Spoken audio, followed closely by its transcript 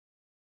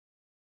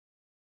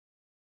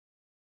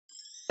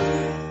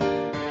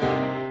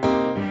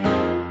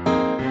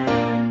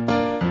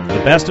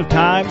Best of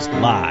Times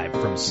live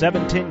from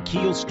 710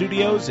 Keel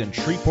Studios in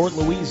Shreveport,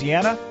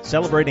 Louisiana,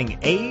 celebrating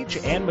age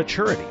and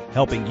maturity,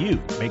 helping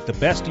you make the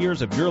best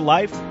years of your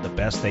life the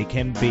best they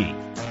can be.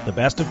 The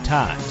Best of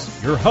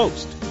Times, your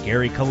host,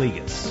 Gary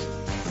Calligas.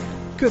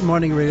 Good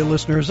morning, radio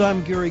listeners.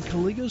 I'm Gary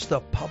Calligas,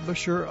 the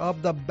publisher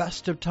of the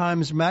Best of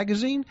Times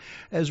magazine,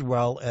 as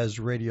well as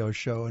radio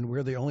show. And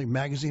we're the only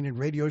magazine and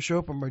radio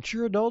show for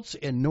mature adults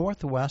in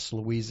Northwest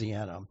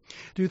Louisiana.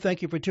 Do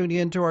thank you for tuning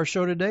in to our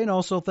show today, and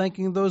also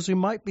thanking those who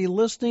might be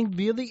listening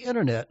via the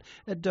internet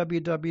at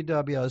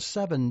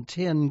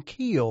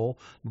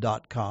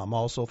www.710keel.com.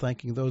 Also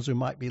thanking those who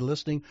might be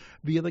listening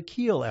via the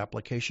Keel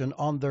application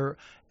on their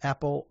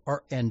Apple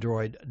or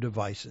Android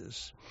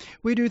devices.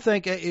 We do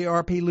thank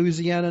AARP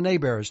Louisiana and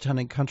Heberts Town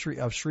and Country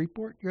of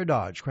Shreveport, your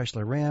Dodge,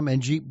 Chrysler, Ram,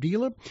 and Jeep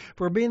dealer,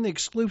 for being the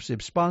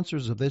exclusive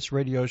sponsors of this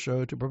radio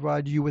show to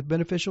provide you with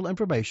beneficial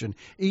information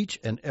each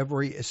and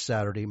every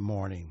Saturday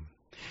morning.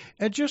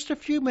 In just a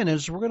few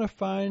minutes, we're going to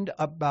find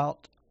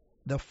about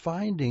the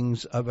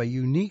findings of a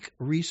unique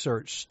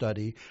research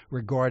study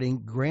regarding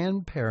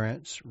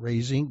grandparents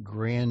raising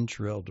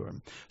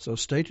grandchildren. So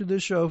stay to the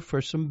show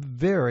for some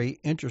very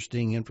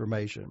interesting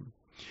information.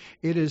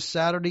 It is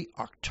Saturday,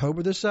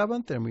 October the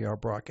 7th, and we are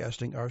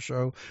broadcasting our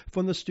show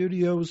from the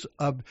studios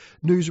of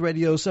News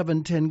Radio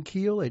 710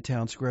 Keel, a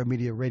Town Square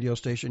Media radio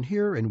station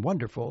here in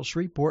wonderful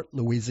Shreveport,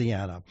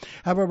 Louisiana.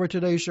 However,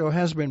 today's show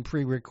has been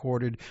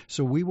pre-recorded,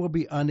 so we will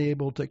be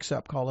unable to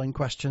accept calling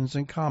questions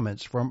and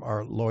comments from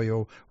our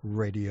loyal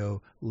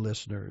radio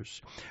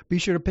listeners. Be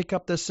sure to pick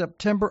up the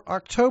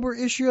September-October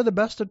issue of the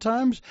Best of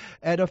Times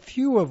at a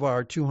few of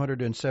our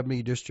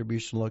 270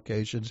 distribution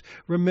locations.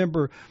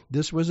 Remember,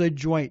 this was a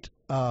joint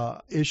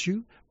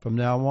issue. From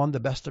now on,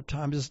 the Best of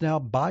Times is now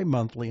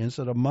bi-monthly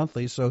instead of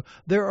monthly, so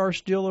there are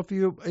still a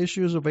few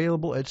issues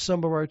available at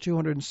some of our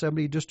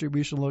 270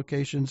 distribution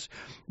locations.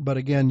 But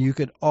again, you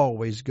can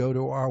always go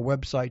to our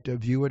website to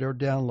view it or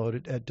download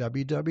it at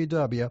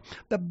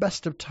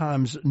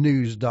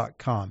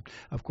www.thebestoftimesnews.com.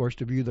 Of course,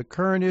 to view the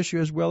current issue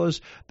as well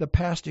as the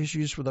past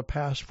issues for the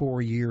past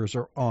 4 years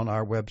are on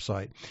our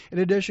website. In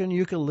addition,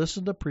 you can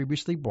listen to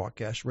previously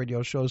broadcast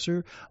radio shows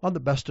here on the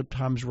Best of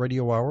Times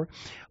Radio Hour.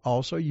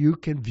 Also, you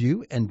can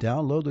view and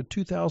download the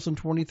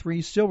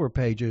 2023 Silver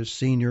Pages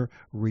Senior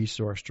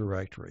Resource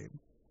Directory.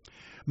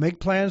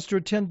 Make plans to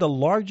attend the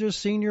largest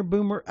Senior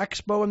Boomer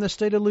Expo in the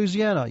state of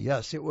Louisiana.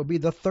 Yes, it will be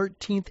the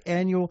 13th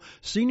annual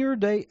Senior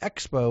Day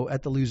Expo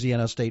at the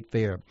Louisiana State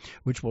Fair,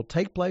 which will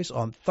take place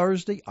on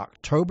Thursday,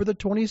 October the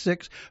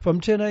 26th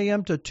from 10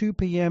 a.m. to 2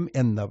 p.m.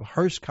 in the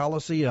Hearst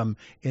Coliseum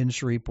in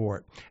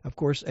Shreveport. Of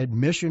course,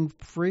 admission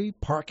free,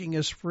 parking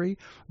is free.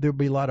 There will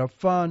be a lot of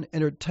fun,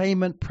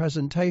 entertainment,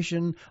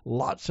 presentation,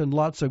 lots and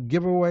lots of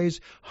giveaways,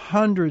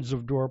 hundreds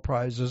of door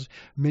prizes,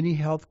 many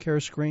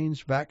healthcare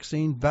screens,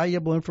 vaccine,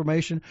 valuable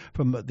information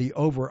from the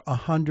over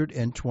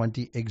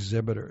 120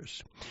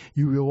 exhibitors.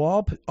 You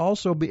will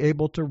also be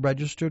able to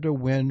register to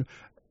win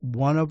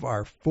one of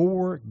our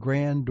 4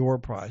 grand door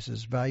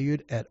prizes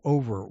valued at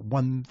over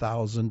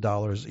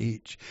 $1,000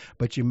 each.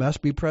 But you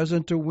must be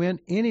present to win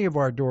any of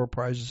our door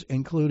prizes,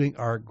 including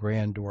our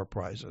grand door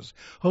prizes.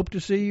 Hope to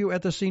see you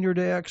at the Senior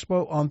Day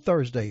Expo on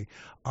Thursday,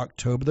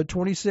 October the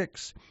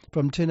 26th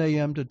from 10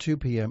 a.m. to 2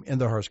 p.m. in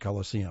the Hearst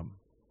Coliseum.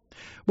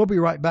 We'll be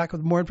right back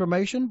with more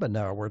information, but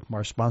now a word from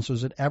our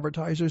sponsors and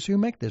advertisers who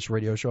make this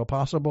radio show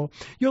possible.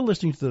 You're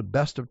listening to the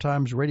Best of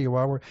Times Radio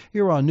Hour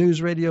here on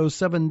News Radio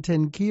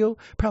 710 Keel,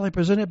 proudly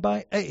presented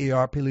by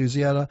AARP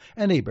Louisiana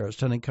and Heberts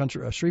Town and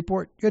Country of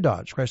Shreveport, your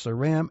Dodge, Chrysler,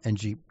 Ram, and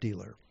Jeep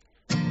dealer.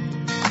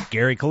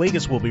 Gary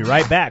Calligas will be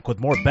right back with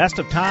more Best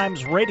of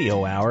Times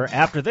Radio Hour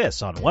after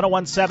this on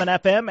 101.7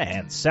 FM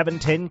and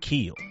 710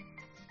 Keel.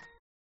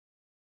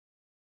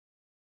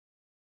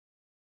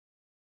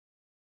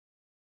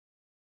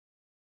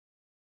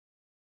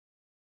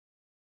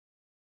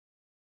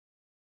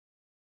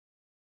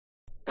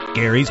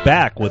 Gary's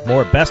back with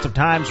more Best of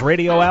Times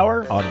Radio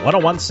Hour on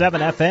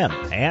 101.7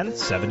 FM and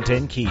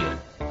 710 Keel.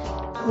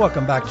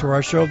 Welcome back to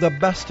our show, the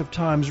Best of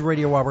Times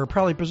Radio Hour,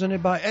 proudly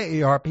presented by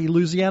AARP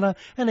Louisiana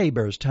and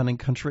Heberts Town and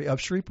Country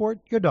of Shreveport,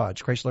 your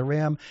Dodge, Chrysler,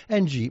 Ram,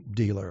 and Jeep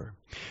dealer.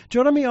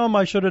 Joining me on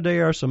my show today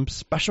are some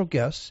special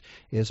guests,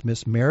 is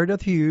Miss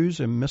Meredith Hughes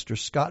and Mr.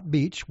 Scott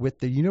Beach with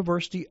the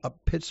University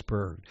of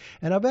Pittsburgh.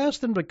 And I've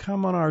asked them to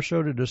come on our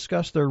show to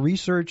discuss their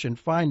research and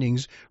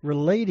findings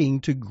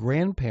relating to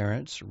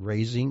grandparents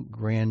raising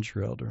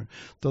grandchildren.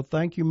 So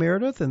thank you,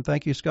 Meredith, and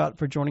thank you, Scott,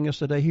 for joining us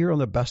today here on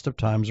the Best of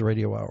Times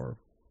Radio Hour.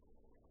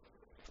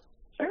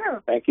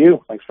 Sure. Thank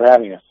you. Thanks for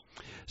having us.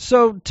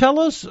 So tell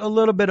us a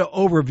little bit of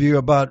overview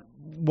about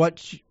what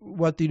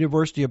the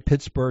University of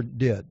Pittsburgh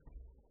did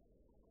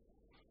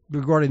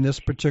regarding this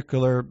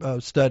particular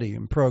study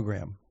and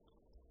program.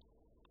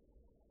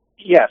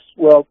 Yes.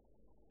 Well,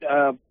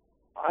 I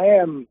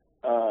am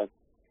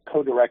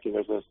co-director.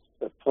 There's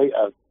a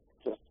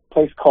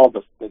place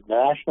called the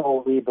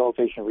National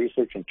Rehabilitation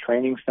Research and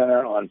Training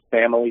Center on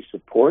Family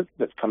Support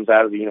that comes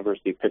out of the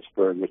University of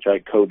Pittsburgh, which I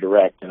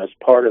co-direct. And as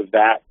part of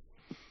that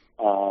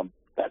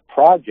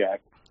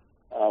project,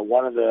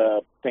 one of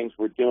the things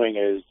we're doing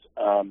is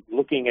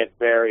looking at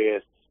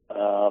various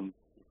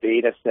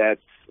data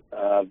sets,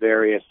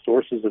 various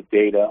sources of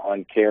data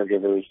on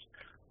caregivers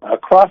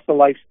across the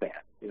lifespan.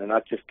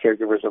 Not just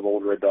caregivers of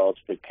older adults,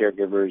 but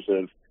caregivers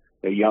of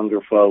the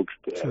younger folks,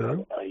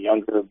 Sure.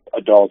 Younger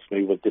adults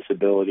maybe with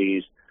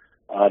disabilities,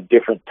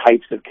 different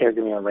types of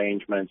caregiving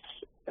arrangements.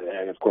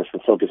 And of course, we're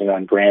focusing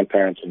on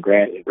grandparents and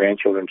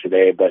grandchildren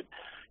today, but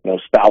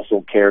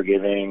spousal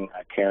caregiving,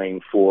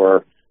 caring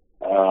for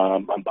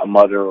a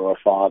mother or a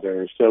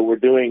father. So we're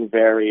doing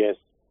various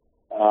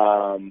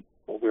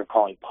what we're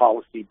calling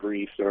policy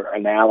briefs or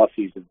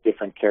analyses of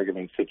different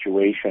caregiving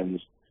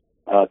situations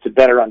to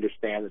better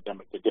understand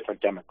the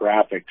different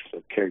demographics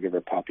of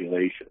caregiver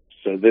populations.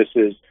 So this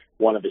is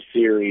one of a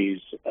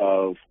series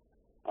of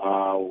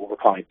what we're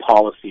calling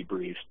policy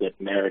briefs that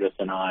Meredith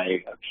and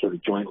I sort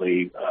of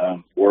jointly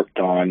worked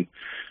on,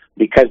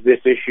 because this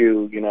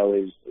issue,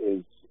 is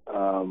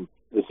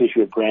this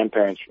issue of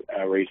grandparents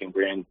raising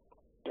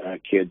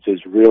grandkids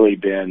has really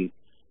been,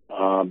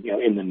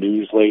 in the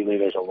news lately.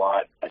 There's a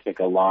lot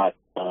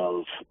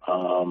of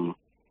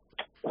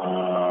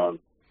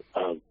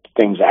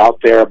things out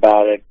there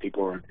about it.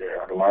 People are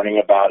learning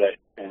about it,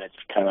 and it's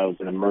kind of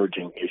an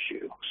emerging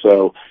issue.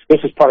 So this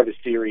is part of a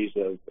series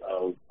of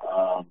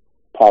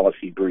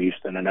policy briefs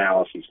and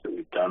analyses that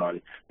we've done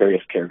on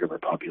various caregiver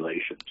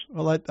populations.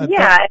 Well,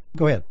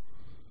 go ahead.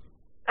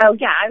 Oh,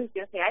 yeah, I was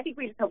going to say, I think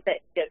we just hope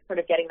that sort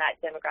of getting that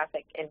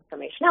demographic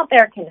information out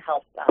there can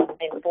help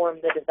inform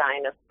the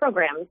design of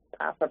programs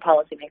for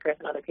policymakers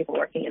and other people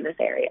working in this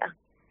area.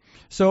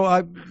 So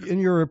in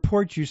your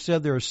report, you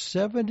said there are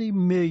 70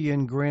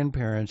 million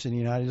grandparents in the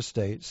United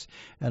States,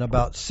 and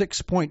about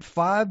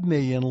 6.5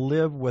 million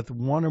live with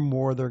one or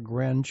more of their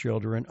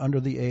grandchildren under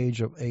the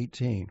age of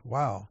 18.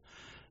 Wow.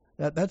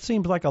 That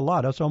seems like a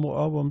lot. That's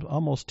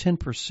almost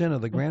 10%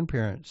 of the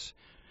grandparents.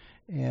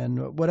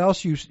 And what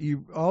else?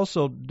 You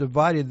also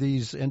divided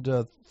these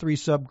into 3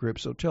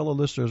 subgroups. So tell the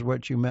listeners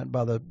what you meant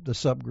by the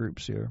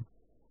subgroups here.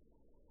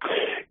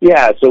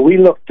 Yeah, so we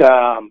looked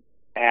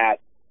at,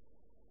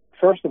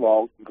 first of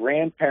all,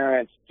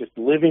 grandparents just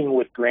living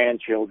with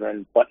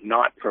grandchildren but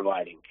not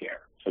providing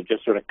care. So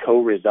just sort of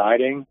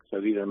co-residing. So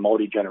these are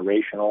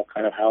multi-generational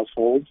kind of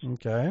households.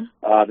 Okay.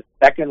 The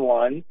second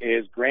one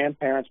is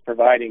grandparents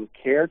providing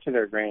care to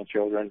their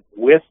grandchildren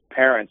with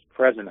parents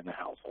present in the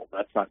household.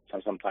 That's not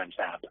sometimes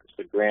happens.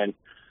 The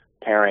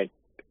grandparent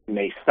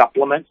may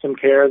supplement some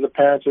care the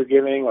parents are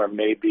giving, or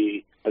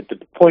maybe. But the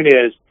point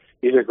is,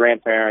 these are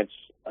grandparents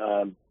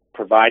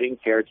providing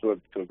care to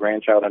a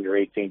grandchild under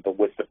 18, but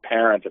with the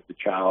parent of the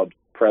child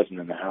present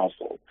in the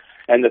household.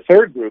 And the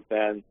third group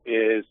then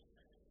is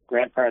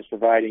grandparents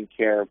providing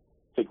care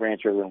to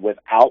grandchildren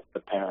without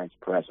the parents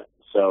present.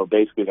 So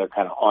basically they're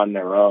kind of on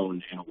their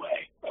own in a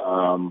way,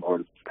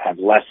 or have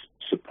less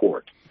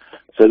support.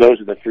 So those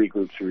are the 3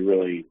 groups we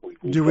really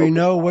Do we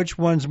know which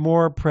one's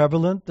more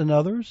prevalent than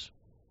others?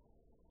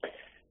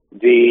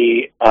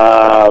 The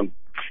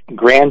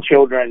grandparents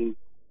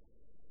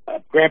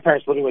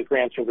living with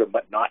grandchildren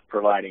but not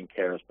providing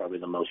care is probably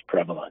the most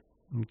prevalent.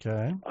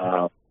 Okay.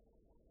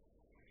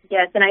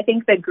 Yes, and I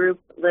think the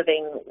group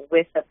living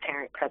with a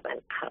parent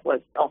present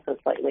was also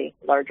slightly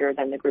larger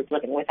than the group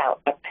living without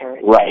a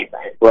parent present.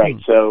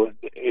 Right. So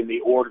in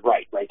the order,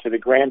 right. So the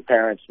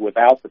grandparents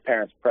without the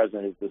parents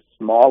present is the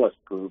smallest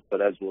group,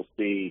 but as we'll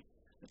see,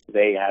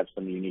 they have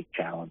some unique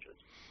challenges.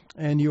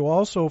 And you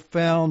also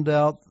found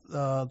out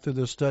through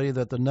the study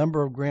that the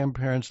number of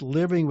grandparents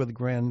living with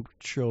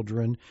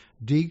grandchildren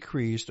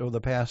decreased over the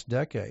past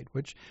decade,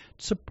 which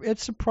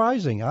it's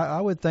surprising.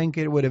 I would think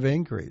it would have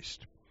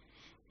increased.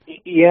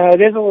 Yeah,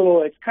 it is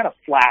it's kind of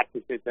flat. I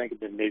think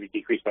it's maybe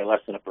decreased by less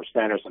than 1% or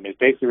something. It's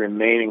basically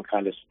remaining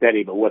kind of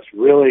steady, but what's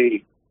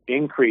really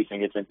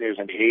increasing is that there's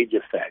an age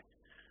effect.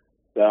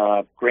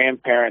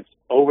 Grandparents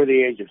over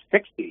the age of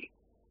 60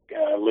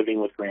 living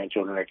with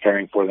grandchildren or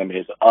caring for them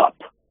is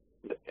up.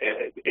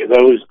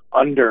 Those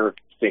under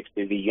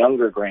 60, the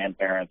younger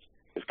grandparents,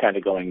 is kind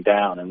of going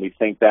down, and we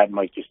think that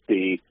might just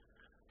be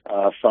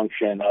a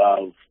function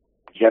of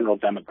general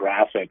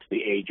demographics,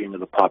 the aging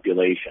of the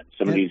population.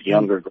 Some of these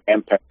younger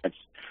grandparents,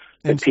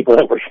 and people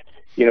that were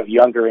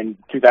younger in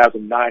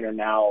 2009 are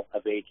now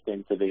have aged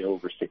into the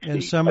over 60.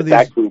 And some of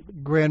these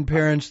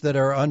grandparents that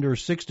are under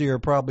 60 are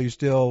probably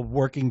still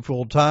working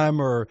full time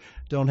or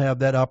don't have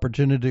that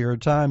opportunity or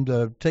time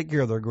to take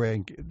care of their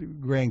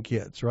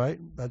grandkids, right?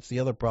 That's the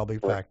other probably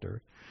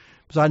factor.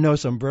 Because I know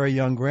some very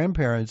young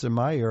grandparents in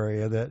my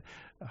area that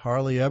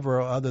hardly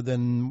ever, other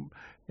than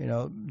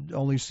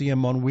only see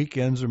them on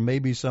weekends or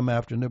maybe some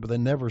afternoon, but they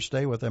never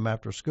stay with them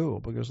after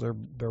school because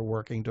they're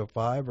working till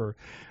 5 or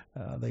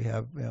they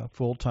have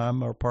full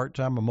time or part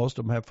time, and most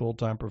of them have full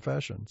time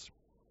professions.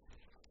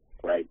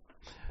 Right.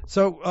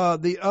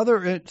 So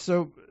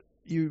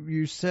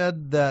you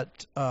said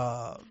that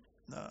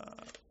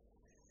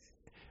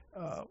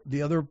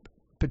the other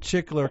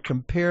particular,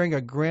 comparing a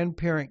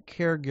grandparent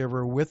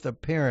caregiver with a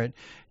parent,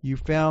 you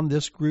found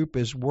this group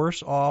is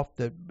worse off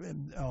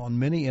on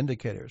many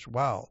indicators.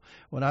 Wow.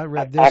 When I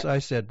read this, I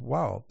said,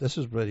 wow, this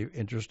is really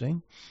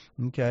interesting.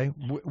 Okay.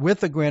 With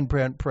the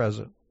grandparent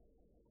present.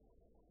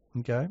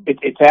 Okay.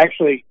 It's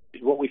actually,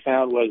 what we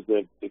found was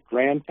that the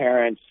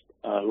grandparents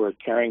who are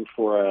caring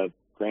for a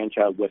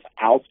grandchild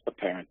without a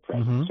parent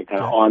present, so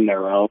kind of on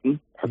their own,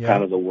 are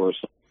kind of the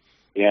worst.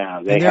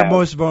 Yeah, they're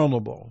most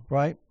vulnerable,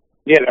 right?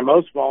 Yeah, they're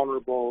most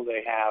vulnerable.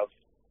 They have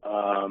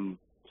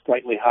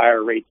slightly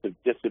higher rates of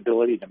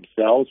disability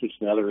themselves, which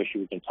is another issue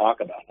we can talk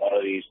about. A lot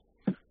of these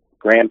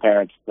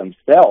grandparents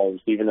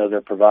themselves, even though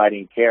they're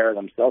providing care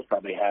themselves,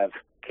 probably have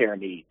care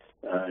needs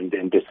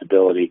and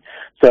disability.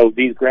 So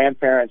these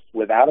grandparents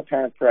without a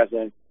parent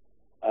present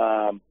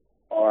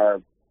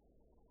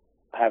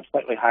have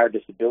slightly higher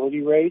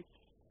disability rates,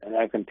 and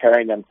I'm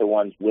comparing them to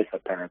ones with a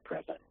parent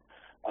present.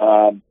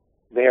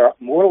 They are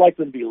more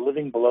likely to be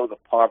living below the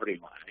poverty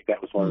line. I think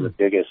that was one of the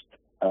biggest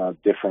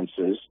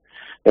differences.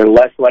 They're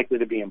less likely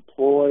to be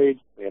employed.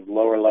 They have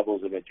lower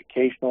levels of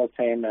educational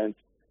attainment.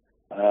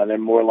 They're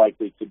more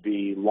likely to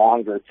be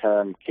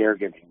longer-term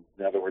caregiving.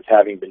 In other words,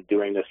 having been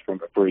doing this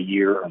for a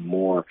year or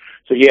more.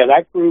 So, yeah,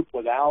 that group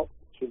without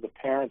the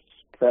parents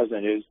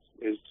present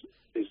is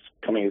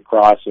coming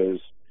across as,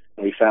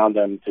 and we found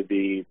them to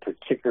be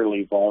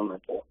particularly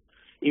vulnerable.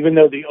 Even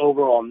though the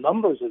overall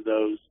numbers of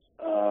those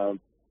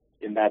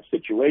in that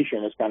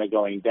situation is kind of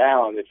going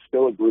down, it's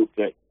still a group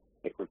that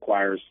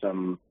requires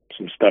some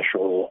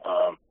special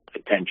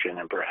attention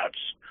and perhaps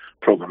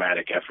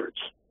programmatic efforts.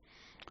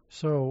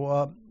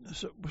 So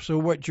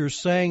what you're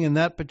saying in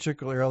that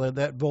particular area,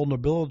 that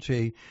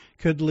vulnerability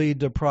could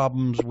lead to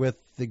problems with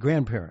the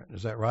grandparent.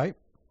 Is that right?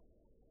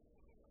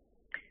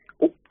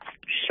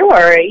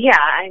 Sure. Yeah.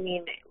 I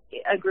mean,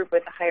 a group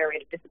with a higher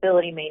rate of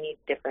disability may need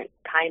different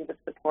kinds of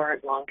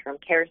support, long-term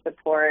care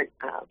support.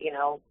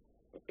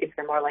 If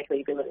you're more likely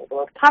to be living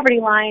below the poverty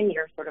line,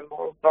 you're sort of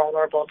more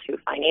vulnerable to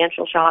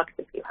financial shocks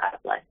if you have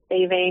less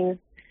savings.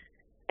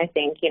 I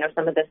think,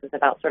 some of this is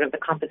about sort of the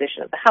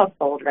composition of the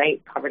household,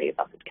 right? Poverty is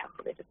often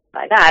calculated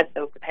by that.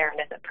 So if the parent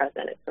isn't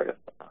present, it sort of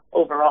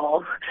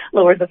overall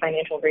lowers the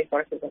financial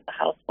resources of the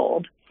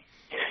household.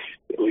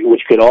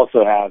 Which could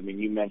also have,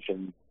 you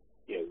mentioned,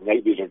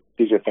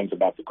 these are things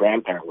about the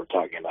grandparent we're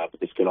talking about, but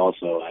this could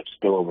also have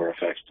spillover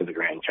effects to the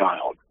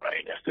grandchild,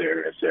 right?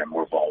 If they're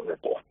more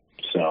vulnerable.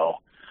 So,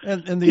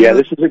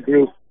 this is a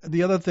group.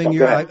 The other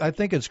thing I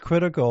think it's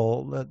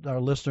critical that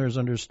our listeners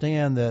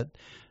understand that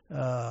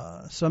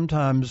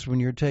sometimes when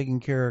you're taking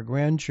care of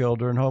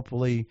grandchildren,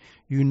 hopefully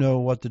you know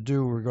what to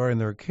do regarding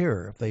their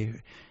care.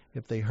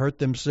 If they hurt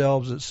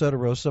themselves,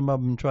 etc., some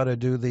of them try to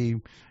do this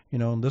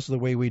is the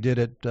way we did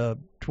it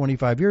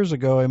 25 years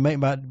ago. It may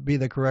not be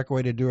the correct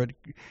way to do it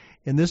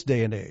in this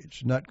day and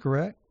age. Not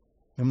correct?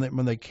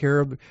 When they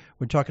care,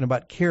 we're talking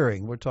about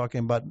caring. We're talking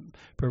about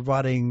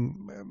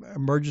providing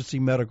emergency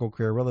medical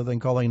care rather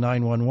than calling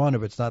 911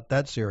 if it's not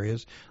that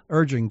serious.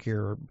 Urgent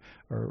care,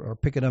 or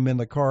picking them in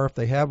the car if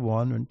they have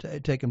one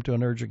and take them to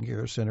an urgent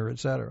care center,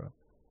 etc.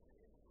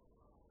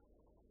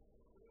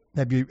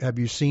 Have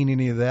you seen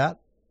any of that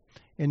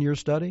in your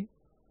study?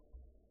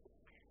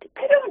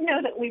 I don't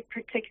know that we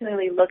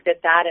particularly looked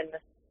at that in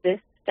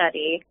this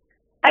study.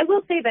 I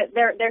will say that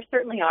there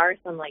certainly are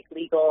some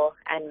legal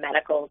and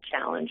medical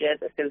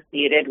challenges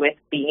associated with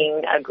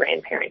being a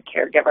grandparent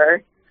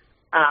caregiver.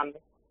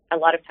 A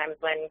lot of times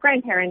when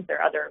grandparents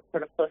or other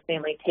sort of close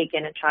family take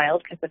in a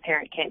child because the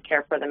parent can't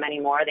care for them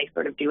anymore, they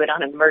sort of do it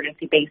on an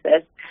emergency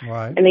basis.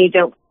 Right. And they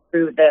don't go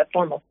through the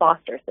formal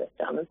foster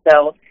system.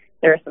 So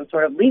there are some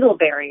sort of legal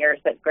barriers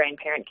that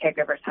grandparent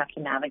caregivers have to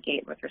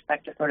navigate with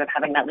respect to sort of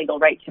having that legal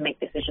right to make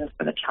decisions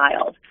for the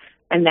child.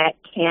 And that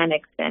can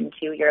extend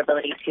to your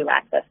ability to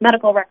access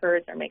medical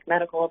records or make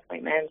medical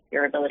appointments,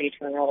 your ability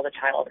to enroll the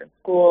child in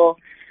school.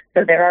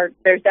 So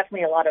there's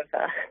definitely a lot of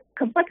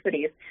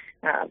complexities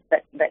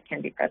that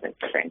can be present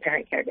for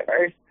grandparent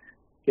caregivers.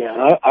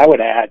 Yeah, I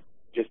would add,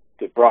 just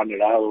to broaden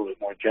it out a little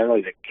bit more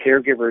generally, that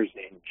caregivers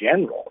in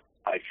general,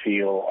 I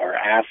feel, are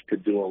asked to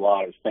do a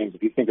lot of things.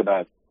 If you think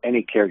about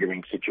any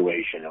caregiving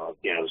situation,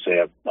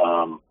 say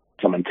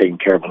someone taking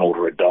care of an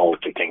older adult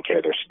or taking care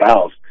of their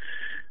spouse,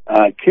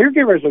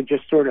 caregivers are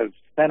just sort of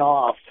sent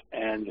off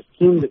and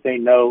assume that they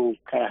know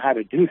kind of how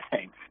to do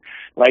things.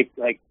 Like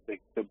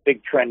the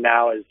big trend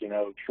now is,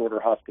 shorter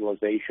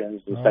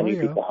hospitalizations and sending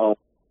people home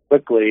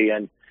quickly,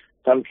 and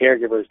some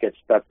caregivers get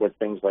stuck with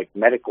things like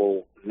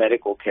medical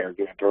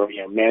caregiving, or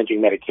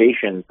managing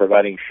medication,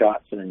 providing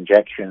shots and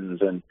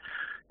injections, and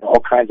all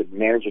kinds of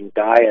managing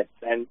diets.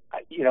 And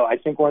I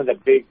think one of the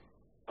big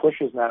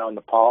pushes now in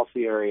the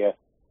policy area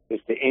is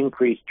to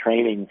increase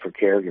training for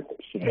caregivers,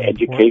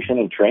 education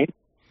and training.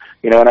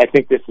 And I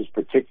think this is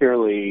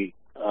particularly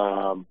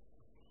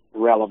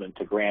relevant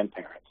to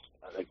grandparents.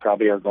 They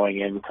probably are going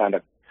in kind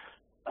of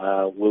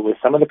with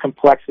some of the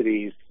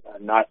complexities,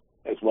 not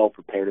as well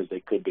prepared as they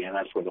could be, and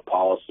that's where the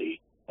policy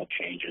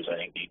changes, I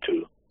think, need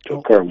to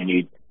occur. We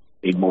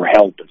need more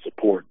help and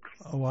support.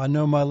 Oh, I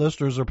know my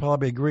listeners are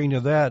probably agreeing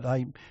to that.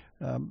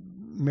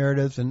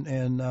 Meredith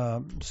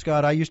and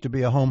Scott, I used to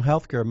be a home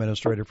health care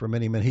administrator for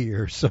many, many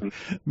years. So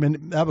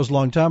that was a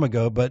long time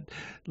ago. But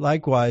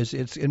likewise,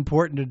 it's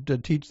important to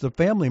teach the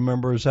family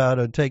members how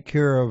to take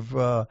care of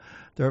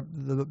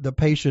the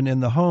patient in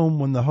the home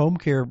when the home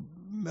care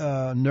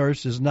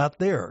nurse is not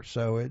there.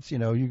 So it's,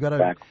 you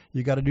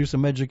gotta do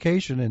some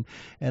education,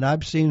 and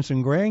I've seen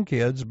some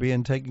grandkids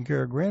being taken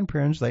care of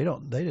grandparents. They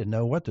didn't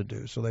know what to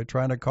do, so they're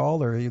trying to call.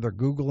 They're either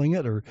Googling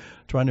it or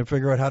trying to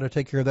figure out how to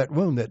take care of that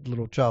wound that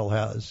little child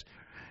has.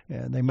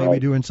 And they may be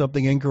doing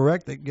something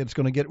incorrect that it's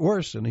going to get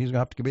worse, and he's going to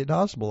have to get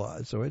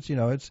hospitalized. So it's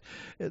a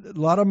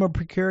lot of them are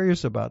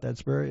precarious about that.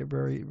 It's very,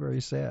 very, very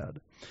sad.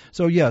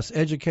 So yes,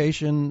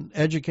 educating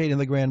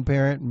the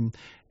grandparent and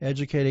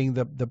educating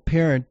the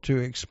parent to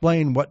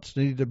explain what's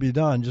needed to be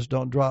done. Just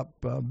don't drop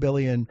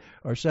Billy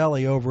or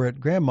Sally over at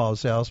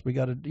grandma's house. We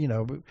got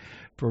to,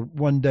 for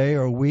one day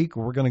or a week,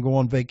 we're going to go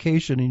on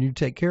vacation, and you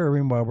take care of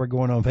him while we're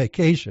going on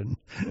vacation,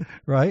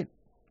 right?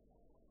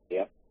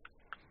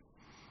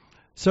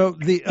 So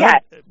the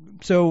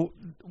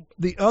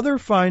other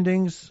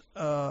findings,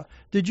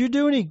 did you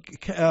do any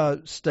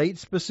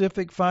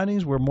state-specific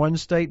findings? Were one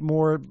state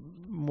more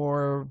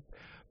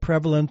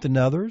prevalent than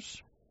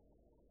others?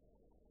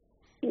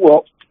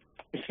 Well,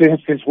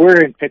 since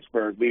we're in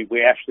Pittsburgh,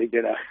 we actually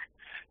did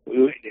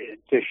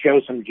to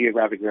show some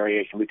geographic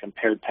variation. We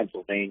compared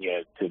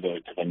Pennsylvania to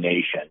the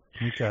nation,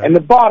 okay. And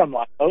the bottom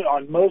line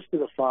on most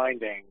of the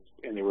findings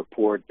in the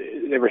report,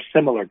 there were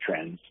similar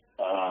trends.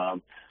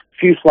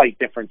 Few slight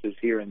differences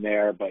here and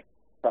there, but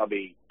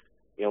probably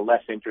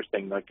less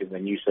interesting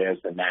than you say as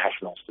the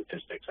national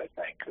statistics, I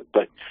think.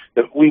 But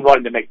we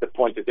wanted to make the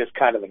point that this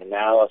kind of an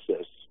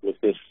analysis with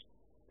this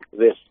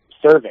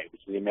survey,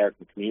 which is the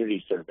American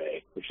Community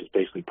Survey, which is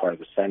basically part of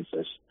the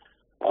census,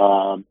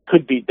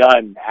 could be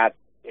done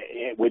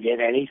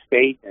within any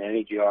state and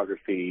any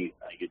geography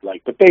you'd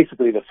like. But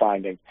basically the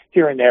findings,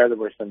 here and there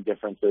were some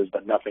differences,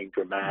 but nothing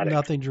dramatic.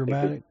 Nothing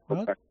dramatic.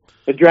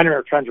 The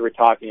general trends we're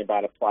talking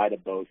about apply to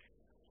both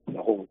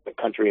the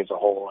country as a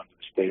whole and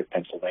the state of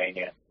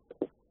Pennsylvania.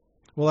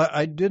 Well,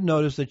 I did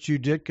notice that you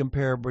did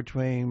compare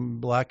between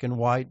black and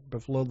white,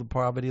 below the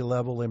poverty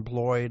level,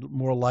 employed,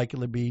 more likely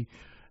to be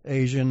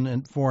Asian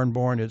and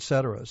foreign-born, et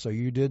cetera. So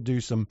you did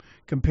do some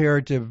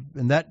comparative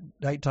in that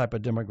type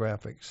of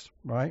demographics,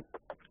 right?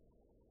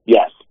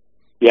 Yes.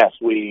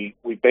 We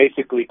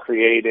basically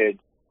created,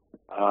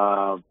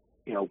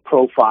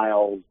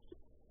 profiles,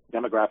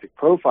 demographic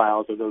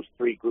profiles of those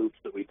three groups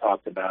that we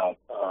talked about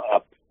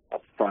up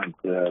front,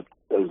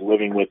 those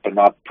living with but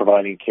not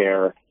providing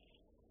care,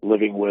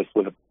 living with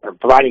or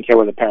providing care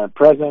with a parent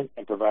present,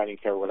 and providing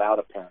care without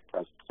a parent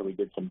present. So we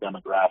did some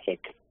demographic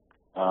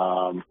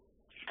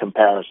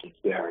comparisons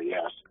there.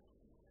 Yes,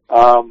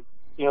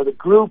 the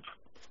group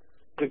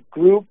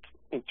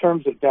in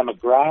terms of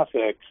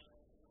demographics.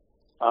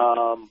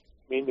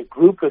 The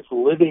group that's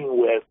living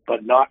with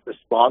but not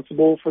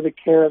responsible for the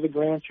care of the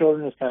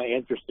grandchildren is kind of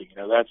interesting.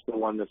 That's the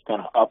one that's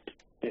kind of up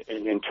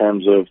in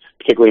terms of,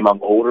 particularly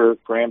among older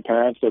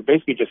grandparents. They're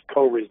basically just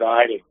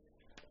co-residing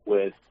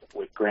with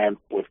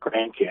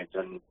grandkids,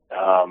 and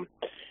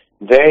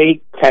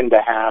they tend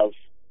to have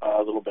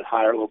a little bit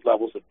higher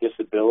levels of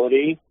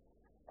disability.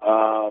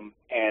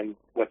 And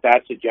what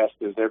that suggests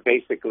is they're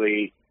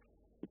basically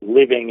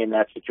living in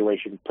that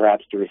situation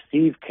perhaps to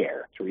receive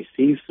care, to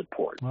receive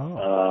support.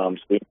 Oh.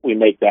 So we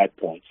make that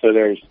point. So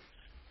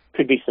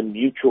could be some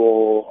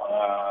mutually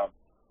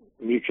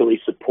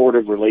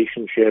supportive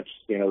relationships,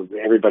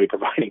 everybody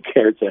providing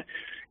care to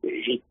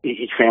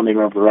each family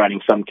member,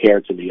 providing some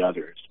care to the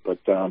others. But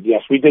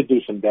yes, we did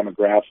do some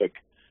demographic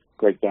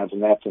breakdowns,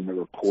 and that's in the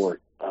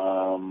report.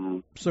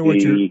 So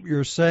what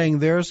you're saying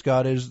there,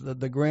 Scott, is that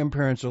the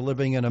grandparents are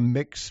living in a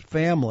mixed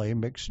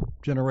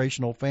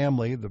generational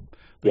family, the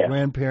yes.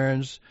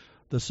 grandparents,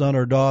 the son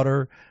or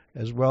daughter,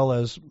 as well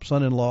as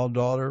son-in-law,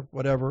 daughter,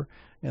 whatever,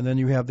 and then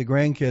you have the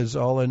grandkids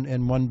all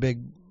in one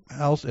big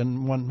house,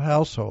 in one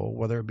household,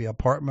 whether it be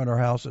apartment or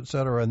house, et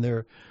cetera, and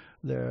they're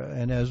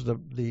and as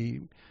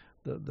the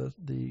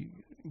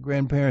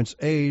grandparents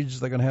age,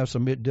 they're going to have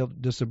some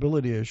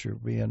disability issue,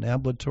 being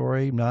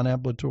ambulatory,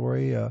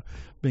 non-ambulatory,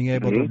 being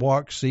able to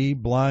walk, see,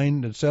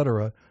 blind, et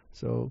cetera.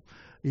 So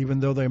even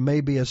though they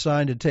may be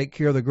assigned to take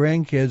care of the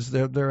grandkids,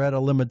 they're at a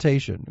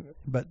limitation.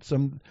 But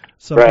sometimes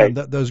right.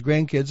 Those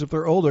grandkids, if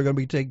they're older, are going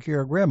to be taking care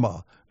of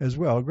grandma as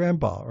well,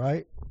 grandpa,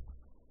 right?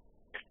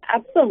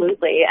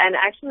 Absolutely. And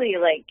actually,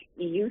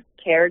 youth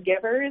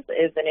caregivers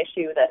is an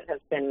issue that has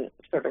been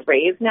sort of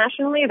raised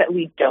nationally that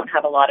we don't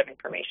have a lot of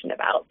information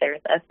about.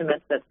 There's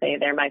estimates that say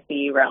there might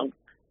be around,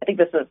 I think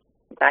this was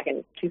back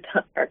in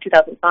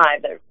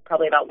 2005, there's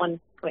probably about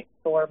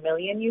 1.4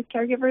 million youth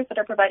caregivers that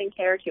are providing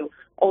care to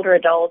older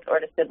adults or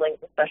to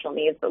siblings with special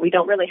needs, but we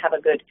don't really have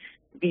a good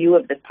view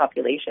of this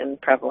population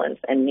prevalence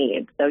and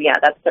needs. So, yeah,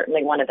 that's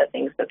certainly one of the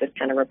things that this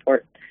kind of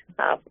report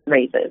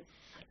raises.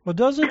 Well,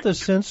 doesn't the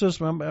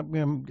census,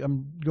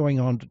 I'm going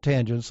on to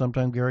tangents,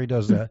 sometimes Gary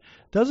does that,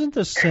 doesn't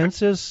the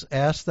census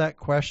ask that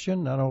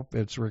question? I don't know if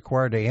it's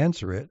required to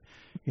answer it.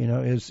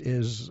 Is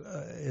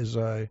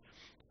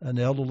an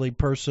elderly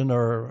person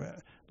or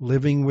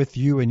living with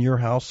you in your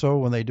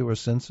household when they do a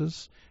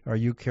census? Are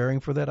you caring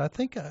for that? I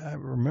think I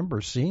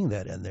remember seeing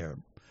that in there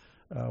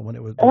when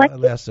it was the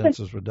last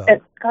census was done.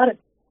 It's got a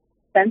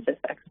census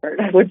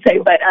expert, I would say,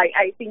 but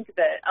I think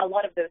that a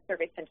lot of those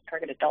surveys tend to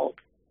target adults.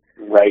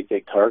 Right,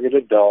 they target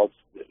adults.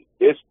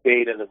 This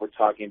data that we're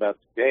talking about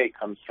today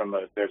comes from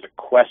there's a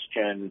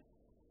question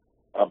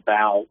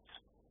about,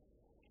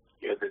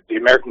 the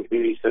American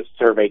Community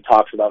Survey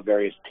talks about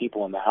various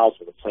people in the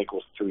household. It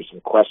cycles through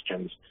some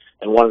questions,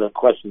 and one of the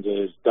questions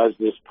is, does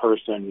this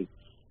person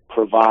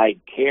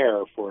provide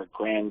care for a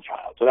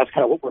grandchild? So that's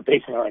kind of what we're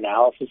basing our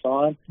analysis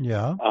on.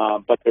 Yeah.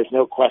 But there's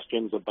no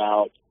questions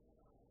about,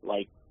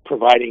 like,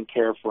 providing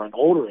care for an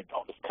older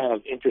adult. It's kind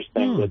of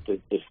interesting that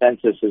the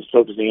census is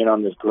focusing in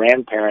on this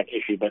grandparent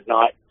issue, but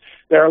not.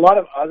 There are a lot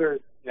of other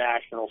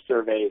national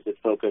surveys that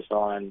focus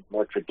on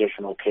more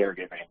traditional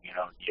caregiving,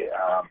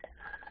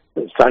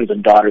 sons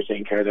and daughters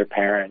taking care of their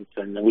parents,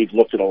 and we've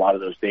looked at a lot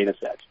of those data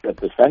sets. But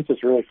the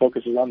census really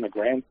focuses on the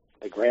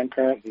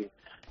grandparent and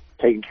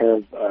taking care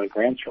of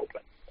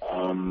grandchildren.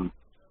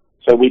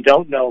 So we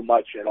don't know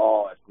much at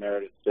all, as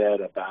Meredith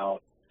said,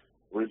 about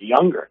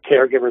younger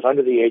caregivers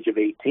under the age of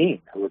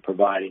 18 who are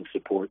providing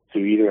support to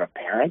either a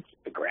parent,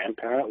 a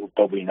grandparent,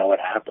 but we know it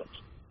happens.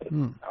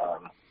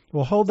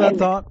 Well, hold that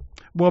thought.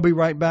 We'll be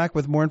right back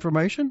with more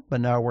information.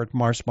 But now we're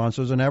from our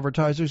sponsors and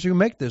advertisers who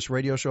make this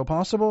radio show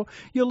possible.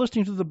 You're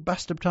listening to the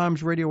Best of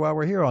Times Radio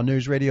Hour here on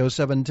News Radio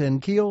 710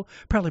 Keel,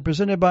 proudly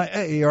presented by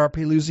AARP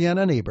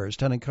Louisiana Neighbors,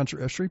 Town and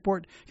Country of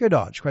Shreveport, your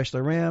Dodge,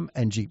 Chrysler, Ram,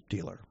 and Jeep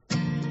dealer.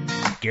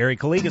 Gary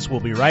Calligas will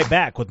be right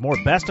back with more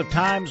Best of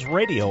Times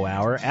Radio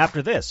Hour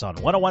after this on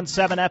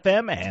 101.7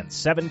 FM and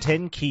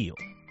 710 Keel.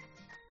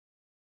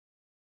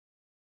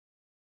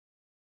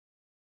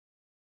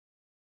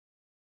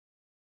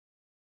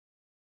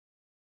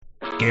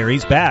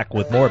 Gary's back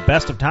with more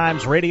Best of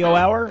Times Radio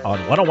Hour on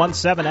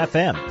 101.7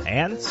 FM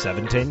and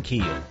 710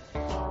 Keel.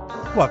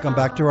 Welcome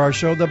back to our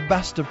show, the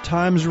Best of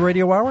Times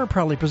Radio Hour,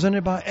 proudly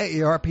presented by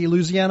AARP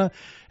Louisiana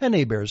and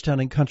Neighbors,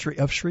 Town and Country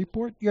of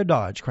Shreveport, your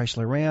Dodge,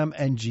 Chrysler, Ram,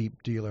 and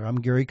Jeep dealer.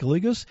 I'm Gary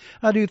Calligas.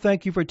 I do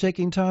thank you for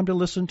taking time to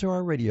listen to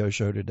our radio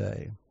show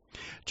today.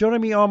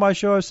 Joining me on my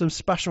show are some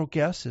special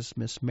guests is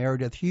Miss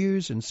Meredith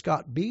Hughes and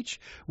Scott Beach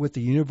with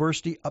the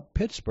University of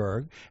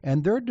Pittsburgh,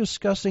 and they're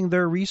discussing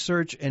their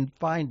research and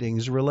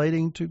findings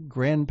relating to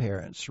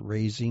grandparents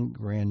raising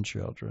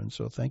grandchildren.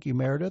 So thank you,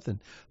 Meredith, and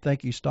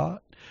thank you,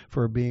 Scott,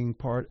 for being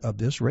part of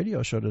this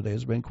radio show today.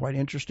 It's been quite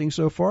interesting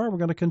so far. We're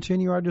going to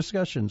continue our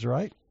discussions,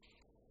 right?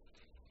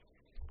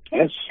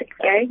 Yes.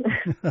 Okay.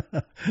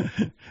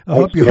 I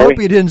hope you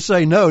didn't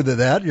say no to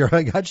that.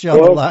 I got you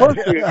on the line. Of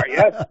course we are.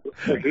 Yes,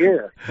 we're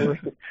here.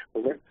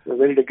 We're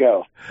ready to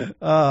go.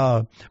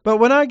 But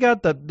when I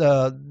got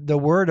the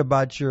word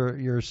about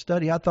your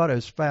study, I thought it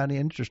was found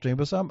interesting.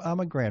 Because I'm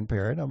a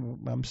grandparent.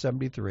 I'm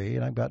 73,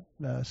 and I've got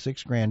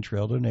 6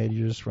 grandchildren,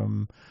 ages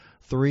from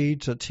 3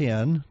 to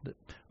 10.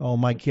 All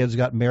my kids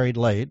got married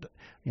late.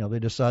 They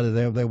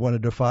decided they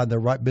wanted to find the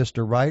right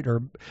Mr. Right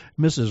or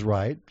Mrs.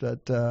 Right.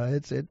 But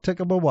it took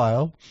them a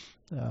while.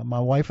 My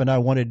wife and I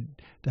wanted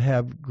to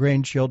have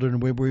grandchildren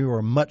when we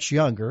were much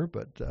younger.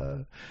 But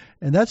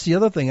and that's the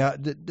other thing.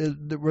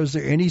 Was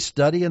there any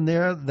study in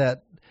there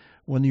that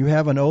when you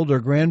have an older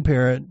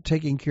grandparent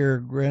taking care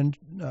of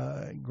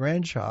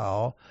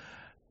grandchild,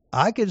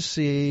 I could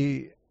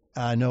see,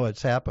 I know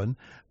it's happened,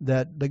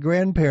 that the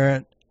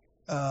grandparent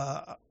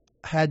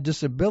had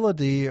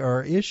disability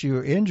or issue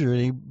or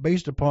injury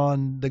based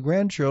upon the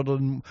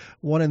grandchildren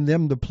wanting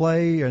them to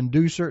play and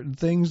do certain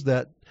things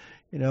that,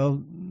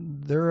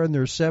 they're in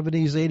their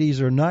 70s, 80s,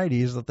 or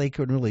 90s that they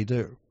couldn't really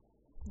do.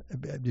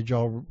 Did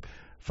y'all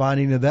find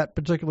any of that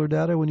particular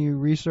data when you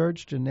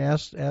researched and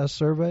asked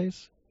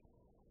surveys?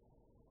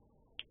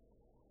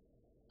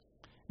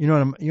 You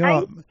know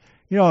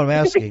what I'm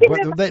asking.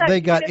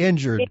 They got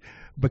injured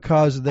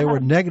because they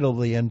were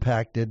negatively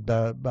impacted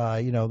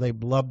by they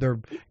loved their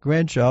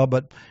grandchild,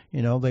 but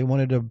they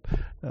wanted to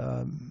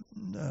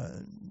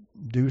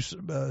do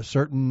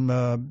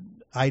certain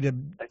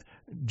item.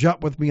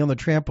 Jump with me on the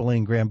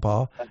trampoline,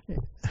 Grandpa. I mean,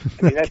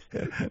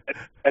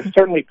 that's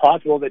certainly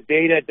possible. The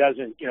data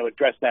doesn't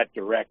address that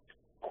direct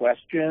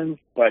question,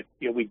 but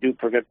we do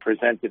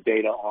present the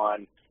data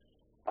on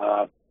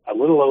a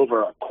little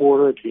over a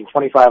quarter, between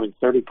 25 and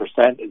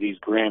 30% of these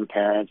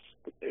grandparents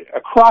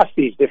across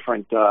these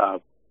different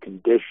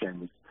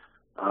conditions.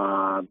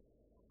 I'm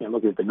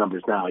looking at the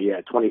numbers now.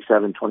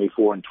 27,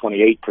 24, and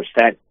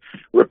 28%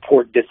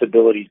 report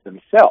disabilities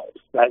themselves.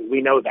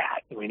 We know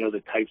that. We know the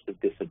types of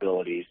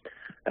disabilities.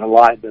 And a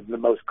lot of the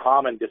most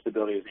common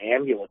disability is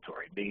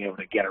ambulatory, being able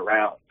to get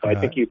around. So I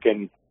think you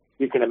can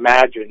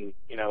imagine,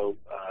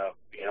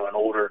 an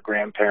older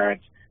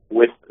grandparent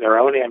with their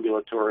own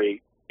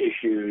ambulatory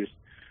issues,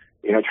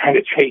 trying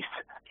to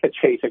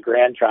chase a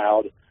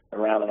grandchild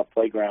around on a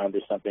playground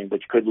or something,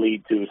 which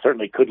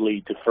certainly could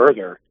lead to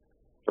further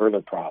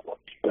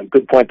problems. But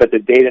good point that the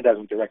data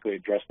doesn't directly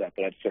address that,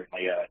 but that's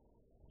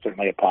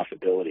certainly a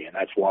possibility, and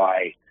that's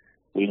why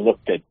we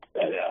looked at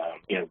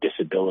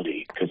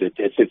disability, because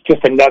it's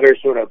just another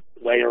sort of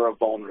layer of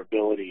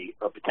vulnerability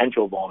or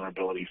potential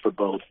vulnerability for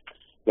both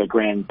the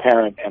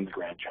grandparent and the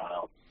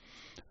grandchild.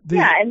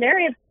 And there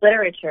is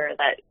literature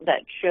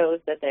that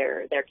shows that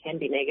there can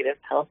be negative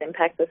health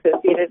impacts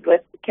associated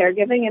with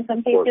caregiving in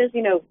some cases.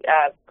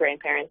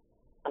 Grandparents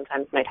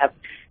sometimes might have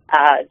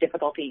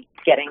difficulty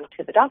getting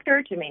to the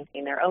doctor to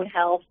maintain their own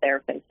health. There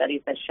have been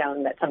studies that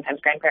shown that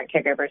sometimes grandparent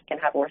caregivers can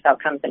have worse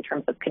outcomes in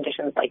terms of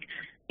conditions like,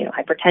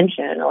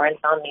 hypertension or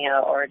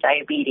insomnia or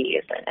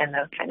diabetes and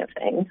those kind of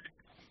things.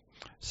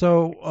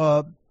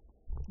 So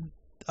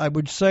I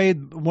would say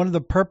one of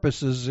the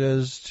purposes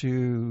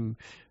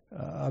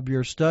of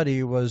your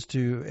study was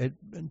to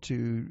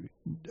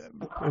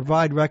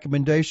provide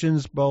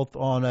recommendations both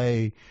on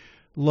a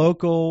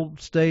local,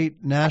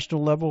 state,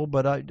 national level,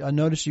 but I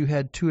noticed you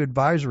had 2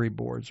 advisory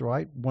boards,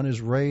 right? One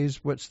is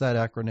RAISE, what's that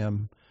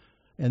acronym?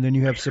 And then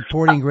you have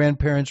Supporting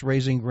Grandparents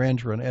Raising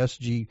Grandchildren,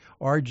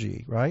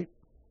 SGRG, right?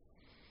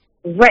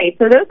 Right.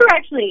 So those are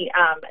actually,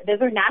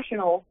 those are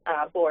national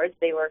boards.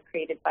 They were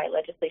created by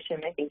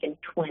legislation, I think, in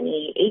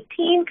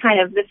 2018,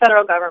 kind of the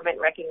federal government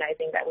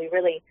recognizing that we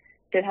really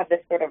did have this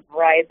sort of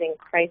rising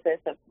crisis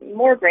of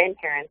more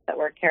grandparents that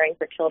were caring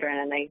for children,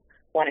 and they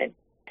wanted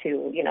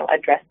to,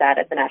 address that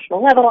at the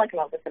national level and come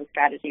up with some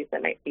strategies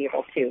that might be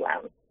able to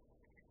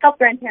help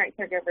grandparent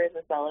caregivers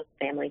as well as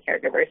family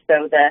caregivers.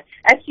 So the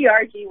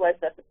SGRG was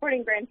the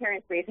Supporting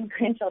Grandparents Raising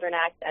Grandchildren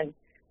Act, and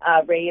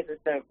RAISE is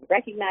the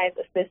Recognize,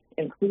 Assist,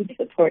 Include,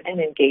 Support, and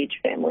Engage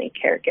Family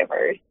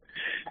Caregivers.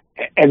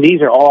 And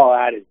these are all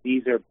added.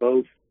 These are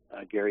both,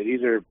 Gary,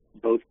 these are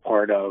both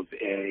part of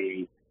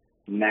a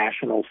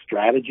national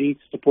strategy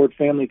to support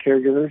family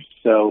caregivers.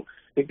 So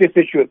I think this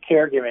issue of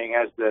caregiving,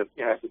 as the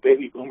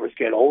baby boomers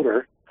get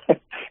older,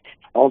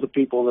 all the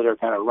people that are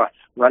kind of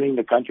running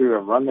the country or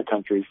run the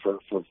country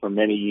for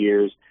many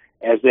years,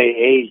 as they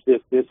age,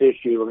 this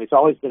issue, it's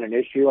always been an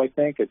issue, I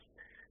think. It's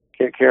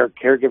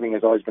caregiving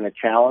has always been a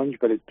challenge,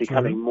 but it's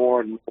becoming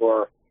more and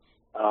more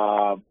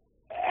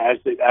as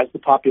the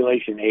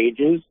population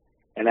ages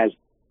and as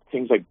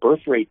things like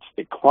birth rates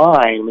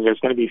decline. There's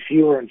going to be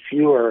fewer and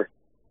fewer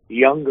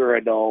younger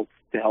adults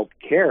to help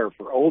care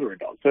for older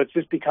adults. So it's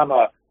just become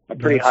a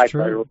pretty high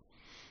priority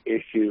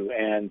issue.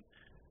 And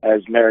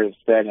as Meredith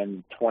said,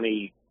 in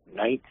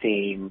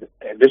 2019,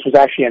 this was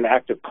actually an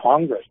act of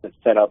Congress that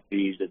set up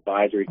these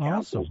advisory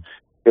councils,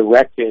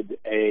 directed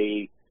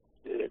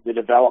the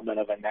development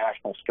of a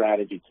national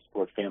strategy to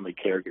support family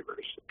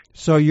caregivers.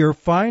 So your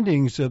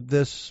findings of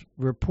this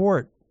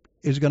report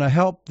is going to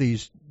help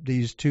these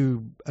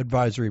 2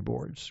 advisory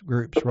groups,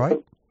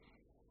 right?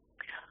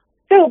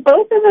 So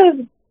both of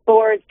those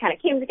boards kind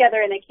of came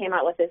together and they came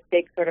out with this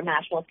big sort of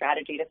national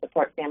strategy to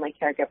support family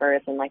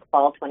caregivers in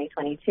fall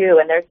 2022.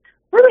 And there's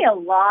really a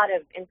lot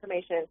of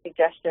information and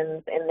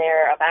suggestions in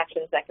there of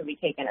actions that can be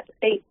taken at the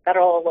state,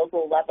 federal,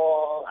 local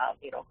level,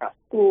 across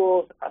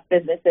schools, across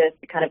businesses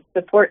to kind of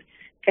support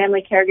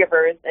family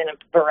caregivers in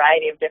a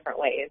variety of different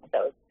ways.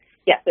 So,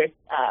 yes, there's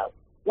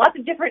lots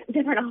of different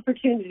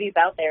opportunities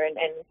out there, and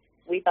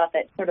we thought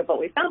that sort of what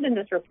we found in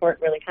this report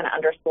really kind of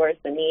underscores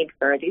the need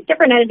for these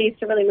different entities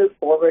to really move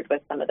forward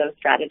with some of those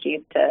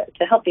strategies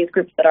to help these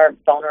groups that are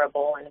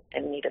vulnerable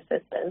and need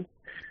assistance.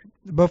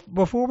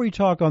 Before we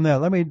talk on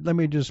that, let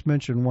me just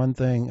mention one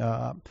thing.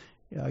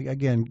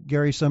 Again,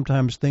 Gary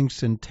sometimes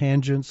thinks in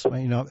tangents.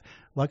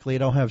 Luckily I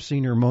don't have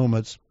senior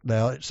moments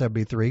now at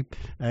 73.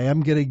 I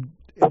am getting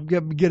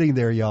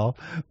there, y'all.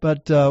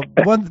 But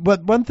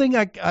one thing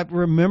I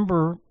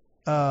remember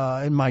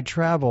in my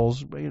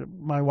travels,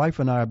 my wife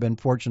and I have been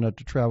fortunate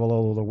to travel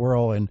all over the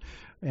world,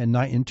 and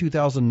in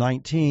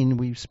 2019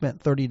 we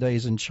spent 30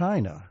 days in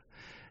China.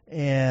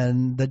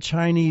 And the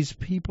Chinese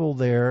people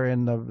there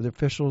and the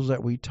officials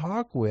that we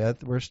talk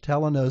with were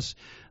telling us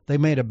they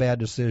made a bad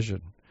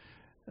decision.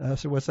 I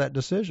said, "What's that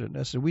decision?"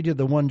 I said, "We did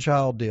the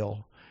one-child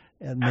deal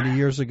many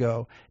years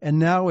ago, and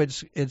now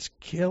it's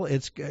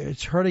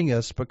hurting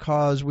us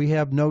because we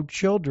have no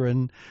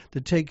children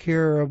to take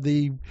care of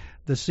the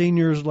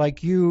seniors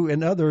like you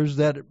and others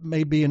that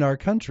may be in our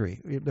country.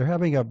 They're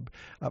having a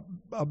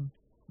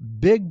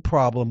big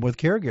problem with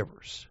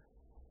caregivers."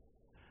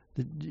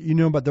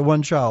 About the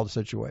one-child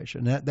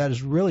situation. That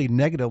has really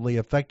negatively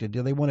affected.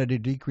 They wanted to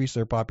decrease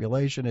their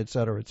population, et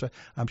cetera.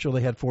 I'm sure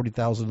they had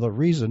 40,000 other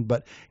reasons,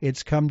 but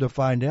it's come to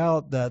find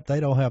out that they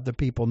don't have the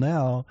people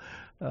now,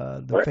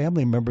 the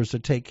family members to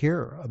take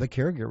care of the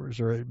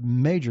caregivers. Are a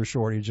major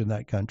shortage in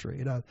that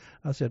country. And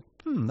I said,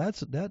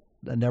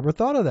 I never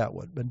thought of that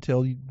one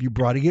until you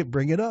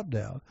bring it up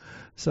now.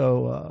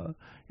 So,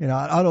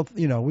 I don't,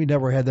 we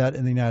never had that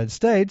in the United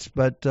States,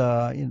 but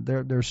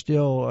there's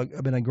still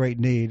been a great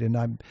need, and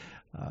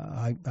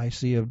I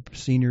see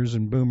seniors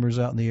and boomers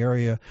out in the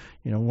area,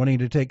 wanting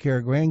to take care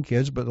of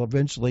grandkids, but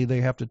eventually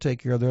they have to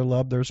take care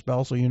of their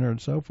spousal unit and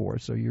so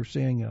forth. So you're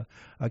seeing a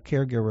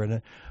caregiver,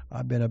 and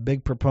I've been a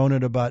big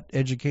proponent about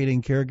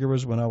educating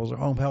caregivers when I was a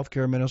home health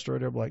care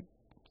administrator, like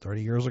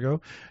 30 years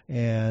ago,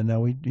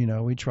 and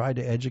we tried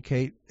to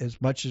educate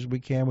as much as we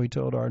can. We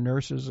told our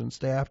nurses and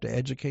staff to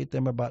educate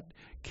them about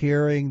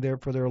caring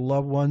for their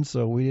loved ones,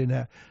 so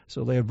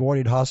they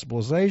avoided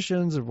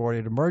hospitalizations,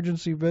 avoided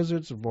emergency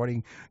visits,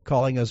 avoiding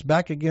calling us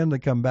back again to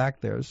come back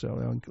there,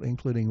 so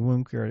including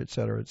wound care, et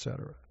cetera, et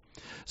cetera.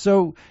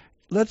 So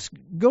let's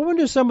go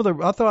into some of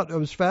the. I thought it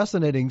was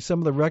fascinating. Some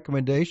of the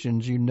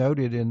recommendations you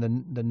noted in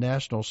the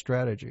national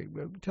strategy.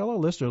 Tell our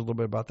listeners a little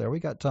bit about that. We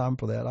got time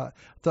for that. I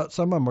thought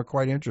some of them were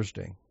quite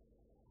interesting.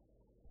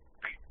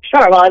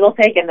 Sure. Well, I will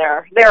take, and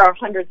there are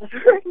hundreds of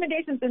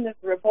recommendations in this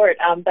report.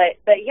 But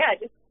yeah,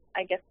 just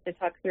I guess to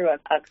talk through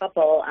a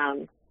couple.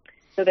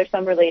 So there's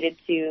some related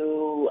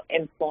to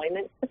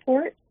employment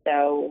support.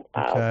 So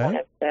one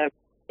of the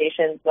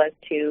recommendations was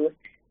to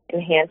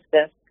enhance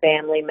the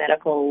Family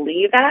Medical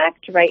Leave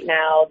Act. Right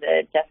now,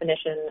 the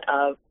definition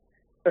of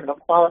sort of a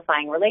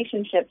qualifying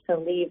relationship to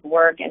leave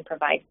work and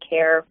provide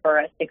care for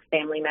a sick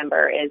family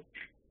member is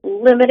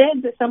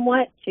limited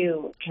somewhat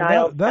to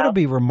child. That'll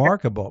be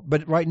remarkable.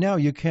 But right now,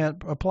 you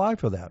can't apply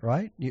for that,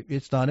 right?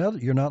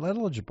 You're not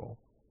eligible.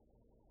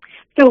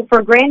 So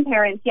for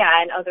grandparents,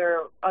 yeah, and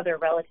other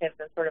relatives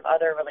and sort of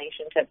other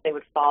relationships, they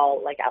would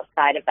fall like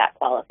outside of that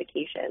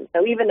qualification.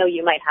 So even though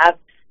you might have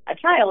a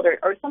child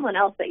or someone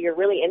else that you're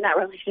really in that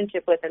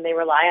relationship with and they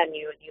rely on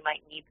you and you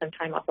might need some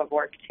time off of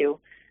work to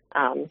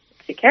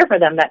care for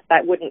them,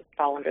 that wouldn't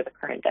fall under the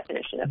current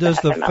definition of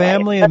Does the FMLA.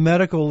 Family and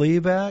Medical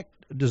Leave Act,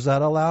 does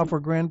that allow for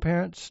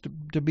grandparents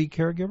to be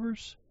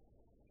caregivers?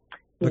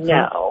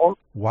 No.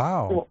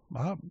 Wow.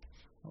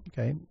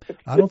 Okay.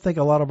 I don't think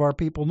a lot of our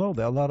people know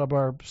that. A lot of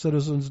our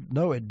citizens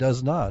know it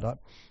does not.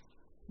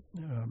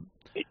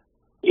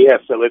 Yeah,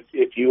 so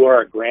if you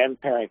are a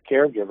grandparent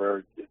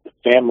caregiver, the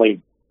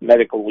Family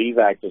Medical Leave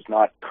Act does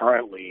not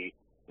currently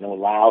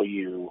allow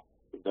you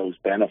those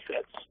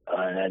benefits,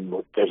 and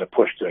there's a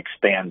push to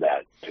expand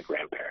that to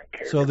grandparent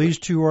caregivers. So these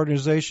two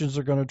organizations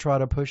are going to try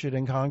to push it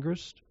in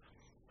Congress?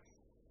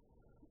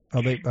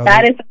 That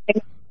is something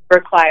that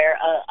require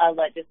a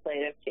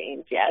legislative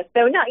change, yes.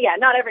 So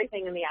not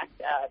everything in the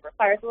act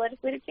requires a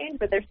legislative change,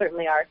 but there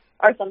certainly are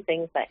some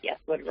things that, yes,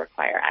 would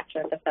require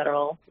action at the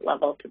federal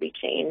level to be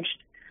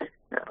changed.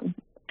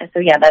 And so,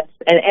 yeah,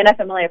 and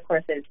FMLA, of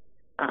course, is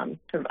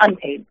sort of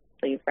unpaid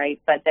leave, right?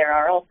 But there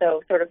are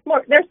also sort of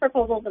there's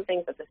proposals and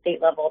things at the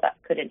state level that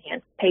could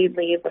enhance paid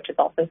leave, which is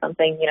also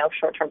something,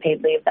 short-term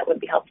paid leave that would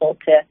be helpful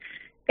to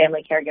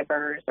family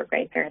caregivers or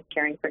grandparents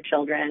caring for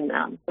children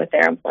with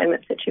their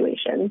employment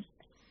situations.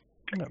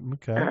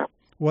 Okay.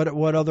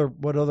 What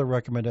other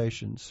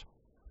recommendations?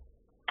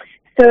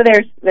 So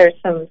there's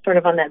some sort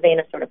of on that vein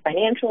of sort of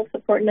financial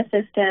support and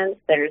assistance.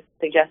 There's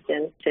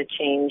suggestions to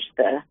change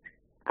the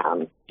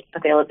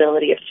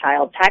availability of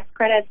child tax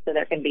credits, so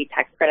there can be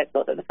tax credits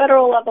both at the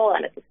federal level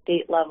and at the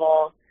state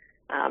level.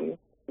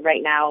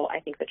 Right now,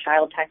 I think the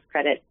child tax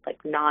credit,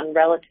 like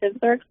non-relatives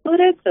are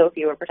excluded. So if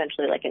you were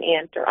potentially like an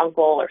aunt or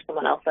uncle or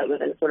someone else that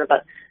was in sort of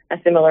a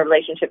similar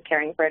relationship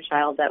caring for a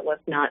child that was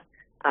not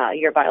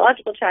your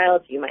biological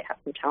child, you might have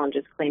some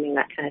challenges claiming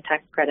that kind of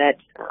tax credit.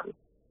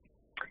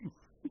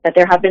 But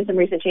there have been some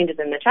recent changes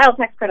in the child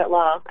tax credit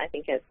law. I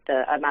think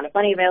the amount of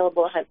money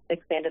available has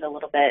expanded a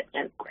little bit,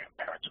 and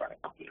grandparents aren't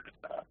included in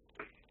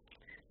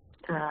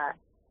that.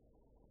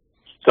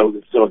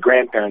 So a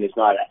grandparent is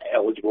not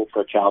eligible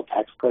for a child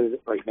tax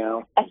credit right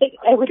now? I think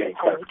it would depend.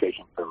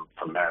 Clarification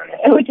from Mary.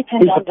 It would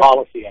depend on the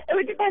policy. It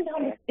would depend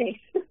on the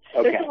state.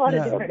 Okay. There's a lot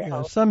of different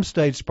help. Some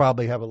states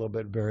probably have a little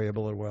bit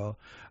variable as well.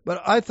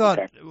 But I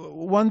thought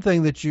one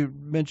thing that you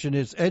mentioned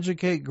is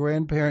educate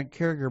grandparent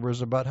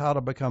caregivers about how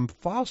to become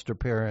foster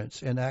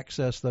parents and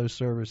access those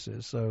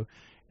services. So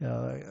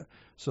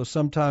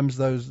sometimes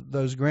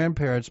those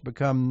grandparents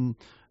become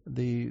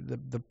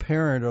the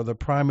parent or the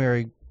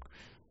primary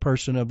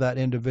person of that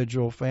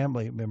individual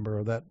family member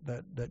or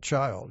that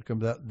child. Is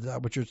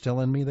that what you're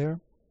telling me there?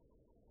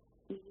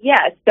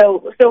 Yeah,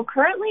 so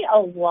currently a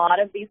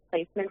lot of these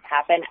placements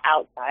happen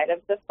outside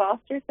of the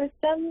foster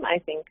system. I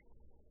think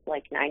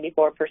like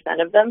 94%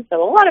 of them.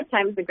 So a lot of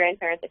times the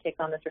grandparent that takes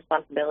on this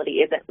responsibility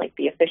isn't like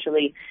the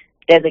officially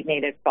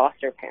designated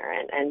foster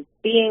parent. And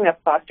being a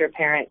foster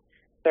parent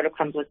sort of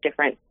comes with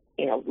different,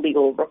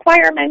 legal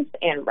requirements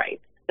and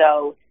rights.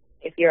 So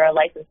if you're a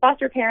licensed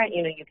foster parent,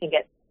 you can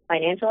get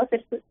financial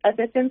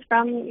assistance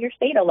from your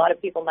state. A lot of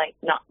people might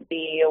not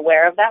be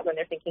aware of that when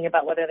they're thinking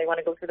about whether they want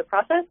to go through the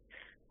process.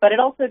 But it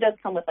also does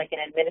come with like an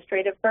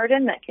administrative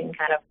burden that can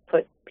kind of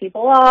put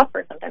people off,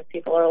 or sometimes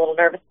people are a little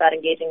nervous about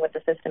engaging with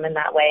the system in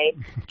that way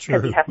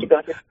because you have to go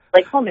through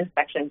like home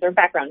inspections or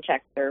background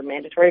checks or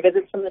mandatory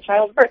visits from the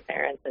child's birth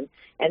parents.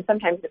 And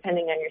sometimes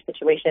depending on your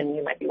situation,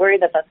 you might be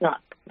worried that that's not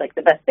like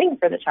the best thing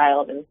for the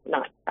child and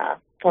not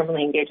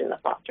formally engage in the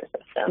foster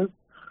system.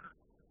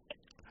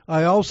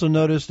 I also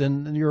noticed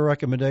in your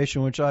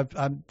recommendation, which I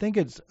think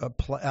it's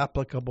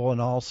applicable in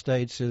all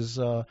states, is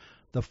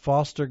the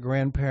foster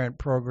grandparent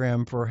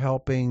program for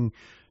helping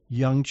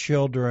young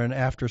children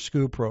after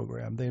school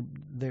program.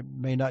 They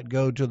may not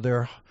go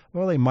to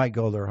they might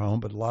go to their home,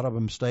 but a lot of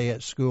them stay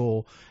at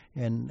school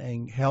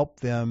and help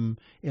them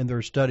in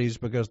their studies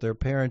because their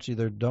parents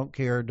either don't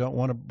care, don't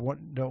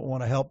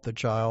want to help the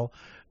child,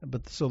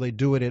 but so they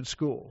do it at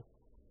school.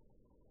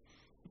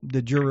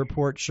 Did your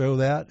report show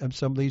that of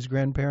some of these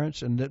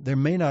grandparents? And there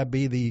may not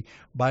be the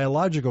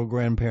biological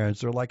grandparents.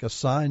 They're like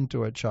assigned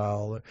to a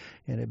child,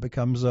 and it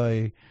becomes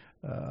a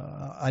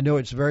I know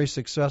it's very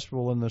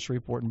successful in the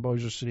Shreveport and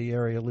Bossier City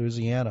area,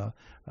 Louisiana.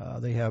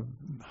 They have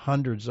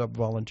hundreds of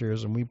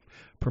volunteers, and we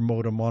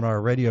promote them on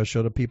our radio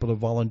show to people to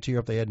volunteer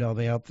if they had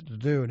nothing else to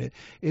do. And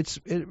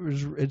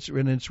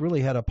it's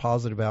really had a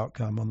positive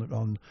outcome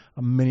on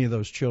many of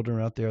those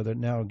children out there that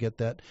now get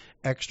that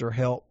extra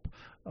help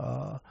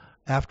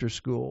after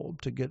school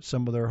to get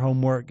some of their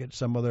homework, get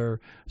some of their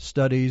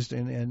studies,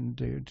 and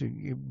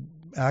to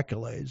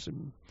accolades.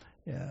 And,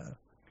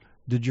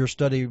 did your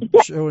study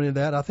show any of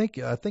that? I think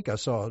I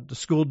saw the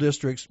school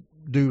districts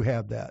do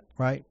have that,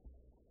 right?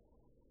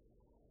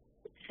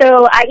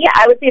 So,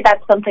 I would say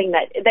that's something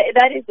that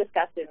is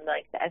discussed in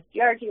like the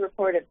SGRT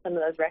report of some of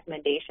those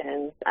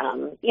recommendations.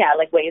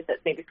 Like ways that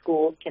maybe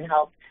schools can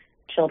help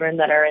children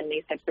that are in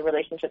these types of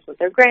relationships with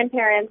their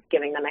grandparents,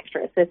 giving them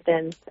extra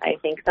assistance. I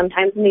think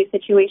sometimes in these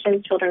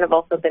situations, children have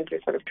also been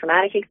through sort of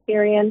traumatic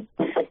experience,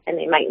 and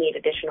they might need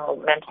additional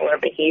mental or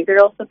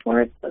behavioral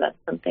support. So that's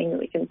something that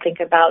we can think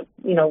about,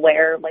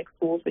 where, like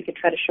schools, we could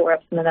try to shore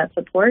up some of that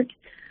support.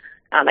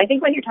 I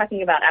think when you're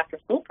talking about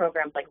after-school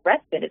programs, like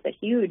respite is a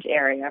huge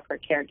area for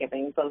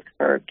caregiving, both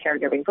for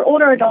caregiving for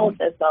older adults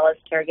as well as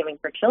caregiving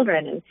for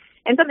children.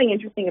 And something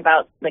interesting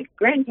about, like,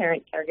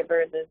 grandparent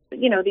caregivers is,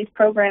 these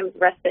programs,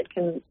 respite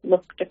can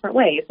look different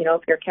ways.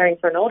 If you're caring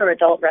for an older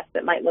adult,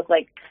 respite might look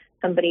like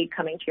somebody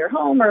coming to your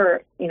home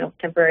or,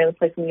 temporarily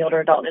placing the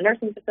older adult in a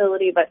nursing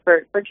facility. But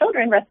for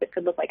children, respite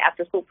could look like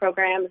after-school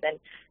programs and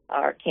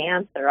or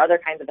camps or other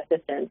kinds of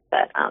assistance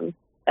that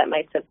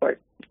might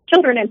support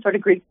children and sort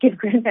of give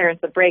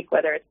grandparents a break,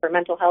 whether it's for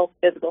mental health,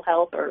 physical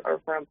health,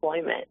 or for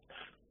employment.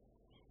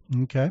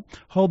 Okay.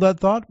 Hold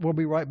that thought. We'll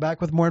be right back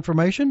with more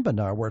information. But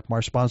now a word from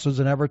our sponsors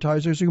and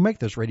advertisers who make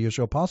this radio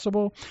show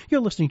possible.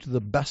 You're listening to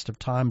the Best of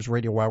Times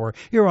Radio Hour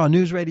here on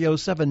News Radio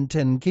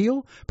 710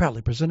 Keel,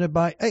 proudly presented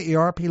by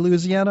AARP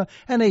Louisiana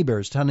and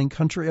Hebert's Town and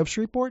Country of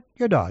Shreveport,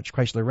 your Dodge,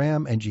 Chrysler,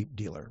 Ram, and Jeep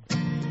dealer.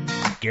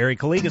 Gary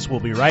Calligas will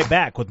be right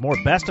back with more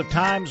Best of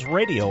Times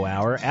Radio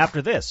Hour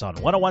after this on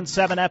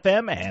 101.7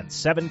 FM and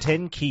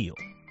 710 Keel.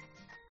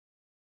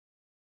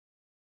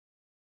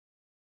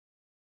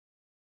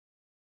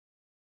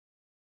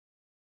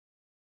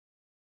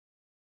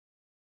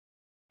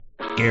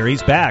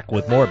 Gary's back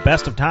with more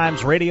Best of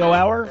Times Radio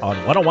Hour on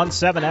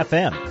 101.7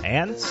 FM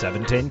and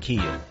 710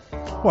 Keel.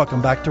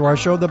 Welcome back to our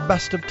show, the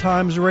Best of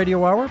Times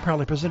Radio Hour,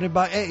 proudly presented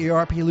by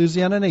AARP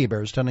Louisiana and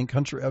Hebert's Town and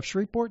Country of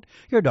Shreveport,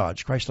 your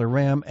Dodge, Chrysler,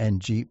 Ram, and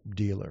Jeep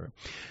dealer.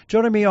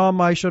 Joining me on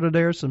my show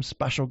today are some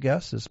special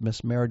guests. It's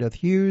Miss Meredith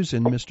Hughes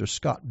and Mr.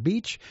 Scott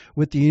Beach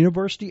with the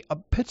University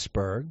of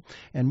Pittsburgh,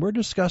 and we're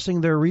discussing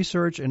their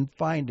research and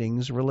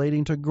findings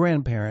relating to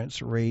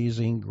grandparents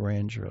raising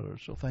grandchildren.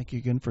 So thank you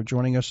again for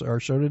joining us our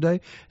show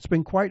today. It's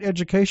been quite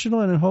educational,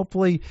 and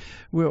hopefully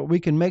we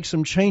can make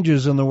some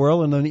changes in the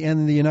world and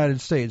in the United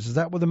States. Is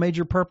that what the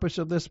major purpose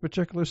of this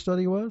particular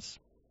study was?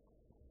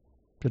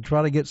 To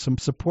try to get some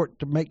support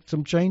to make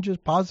some changes,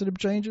 positive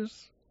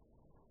changes?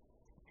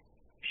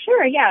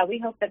 Sure, yeah. We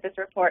hope that this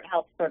report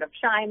helps sort of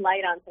shine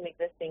light on some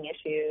existing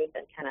issues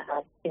and kind of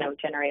help,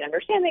 generate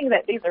understanding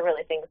that these are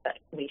really things that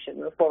we should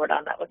move forward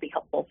on that would be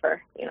helpful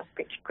for,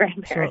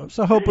 grandparents.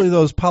 So hopefully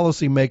those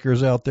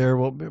policymakers out there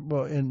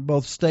will in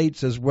both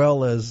states as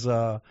well as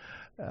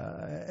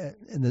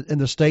in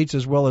the states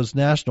as well as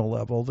national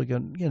level,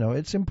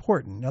 it's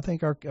important. I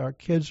think our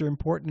kids are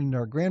important and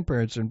our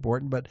grandparents are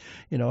important, but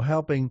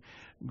helping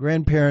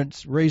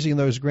grandparents raising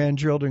those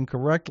grandchildren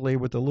correctly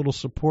with a little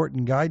support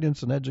and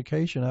guidance and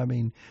education. I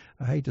mean,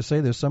 I hate to say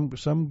this,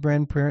 some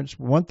grandparents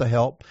want the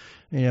help.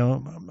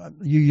 You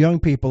young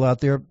people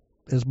out there,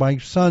 as my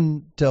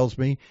son tells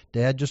me,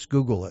 Dad, just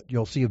Google it.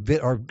 You'll see a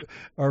bit, or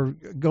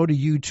go to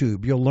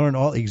YouTube. You'll learn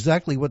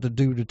exactly what to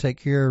do to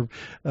take care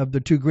of the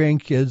two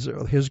grandkids,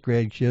 or his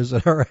grandkids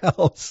at our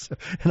house.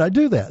 And I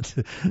do that.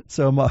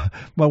 So my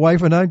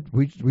wife and I,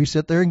 we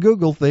sit there and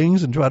Google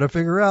things and try to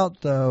figure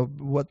out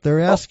what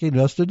they're asking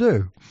us to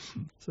do.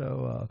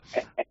 So.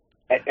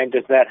 And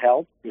does that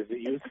help? Is it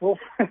useful?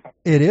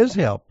 It is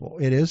helpful.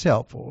 It is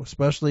helpful,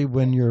 especially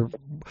when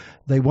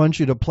they want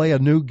you to play a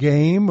new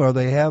game, or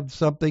they have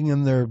something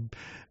in their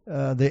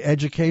the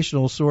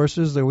educational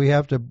sources that we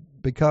have to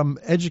become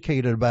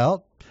educated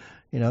about.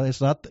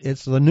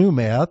 It's the new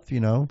math.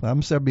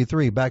 I'm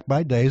 73. Back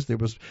my days, there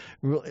was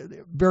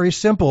very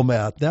simple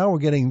math. Now we're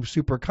getting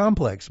super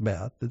complex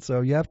math, and so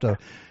you have to,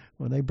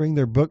 when they bring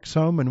their books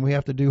home and we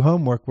have to do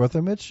homework with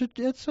them,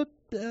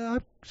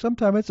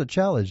 sometimes it's a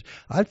challenge.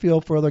 I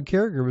feel for other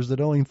caregivers that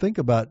only think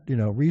about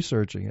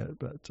researching it,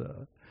 but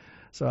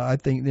so I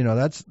think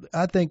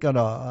I think on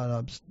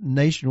a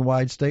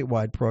nationwide,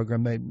 statewide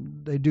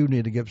program, they do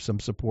need to give some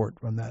support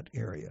on that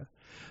area.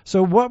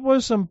 So what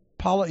was some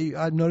policy?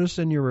 I noticed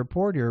in your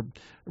report here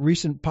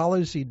recent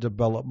policy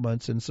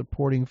developments in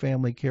supporting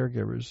family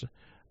caregivers.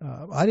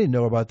 I didn't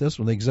know about this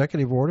one. The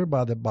executive order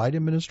by the Biden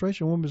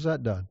administration. When was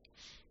that done?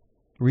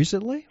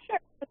 Recently? Sure.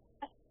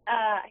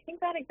 I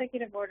think that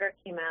executive order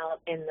came out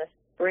in the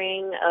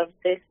spring of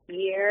this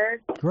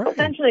year. Great.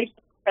 Essentially,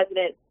 the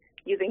president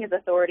using his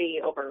authority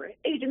over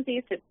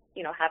agencies to,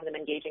 have them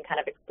engage in kind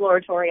of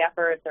exploratory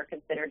efforts or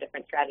consider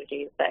different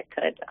strategies that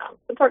could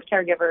support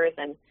caregivers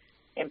and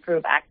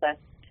improve access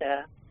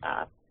to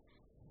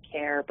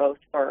care, both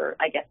for,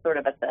 I guess, sort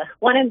of at the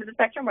one end of the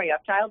spectrum where you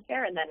have child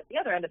care, and then at the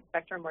other end of the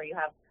spectrum where you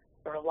have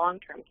sort of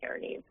long-term care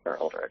needs for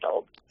older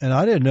adults. And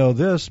I didn't know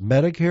this.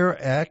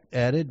 Medicare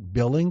added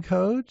billing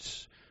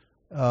codes.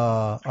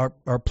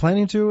 Are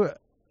planning to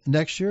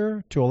next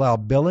year to allow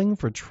billing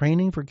for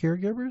training for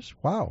caregivers.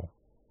 Wow.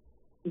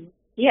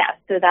 Yeah,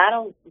 so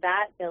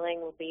that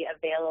billing will be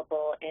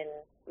available in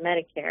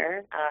Medicare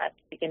at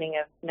the beginning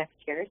of next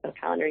year, so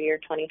calendar year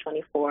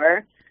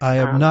 2024. I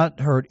have not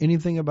heard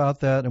anything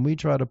about that, and we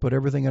try to put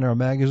everything in our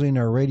magazine,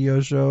 our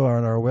radio show,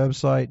 on our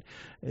website.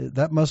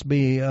 That must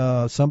be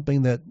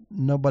something that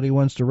nobody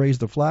wants to raise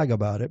the flag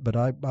about it, but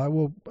I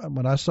will.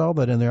 When I saw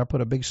that in there, I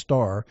put a big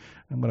star.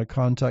 I'm going to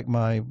contact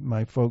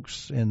my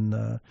folks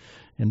in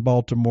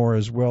Baltimore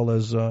as well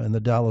as in the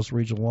Dallas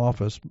regional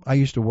office. I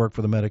used to work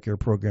for the Medicare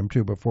program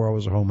too before I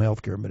was a home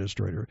health care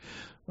administrator.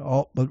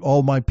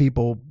 All my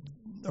people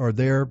are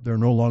there. They're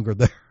no longer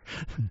there.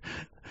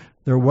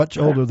 They're much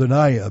older than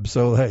I am.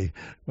 So, hey,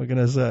 what can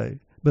I say?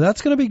 But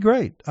that's going to be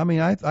great. I mean,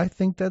 I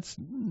think that's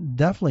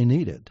definitely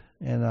needed.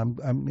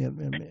 And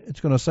it's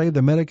going to save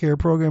the Medicare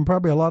program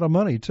probably a lot of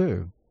money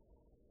too.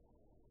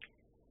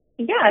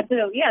 Yeah,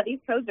 so these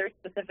codes are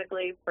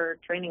specifically for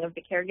training of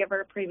the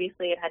caregiver.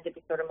 Previously, it had to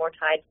be sort of more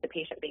tied to the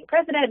patient being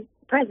present,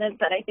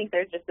 but I think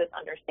there's just this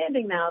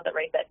understanding now that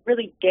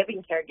really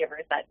giving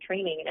caregivers that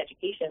training and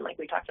education, like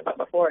we talked about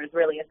before, is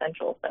really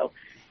essential. So,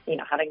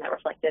 having that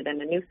reflected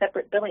in a new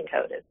separate billing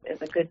code is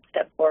a good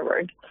step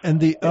forward. And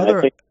the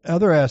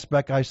other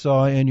aspect I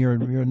saw in your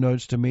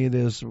notes to me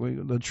is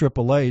the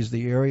AAAs,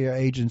 the area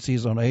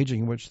agencies on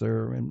aging, which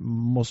they're in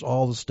almost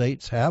all the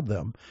states have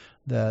them.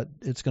 That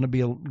it's going to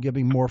be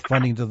giving more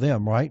funding to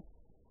them, right?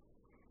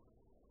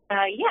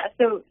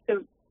 So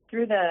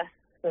through the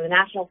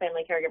National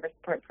Family Caregiver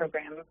Support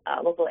Program,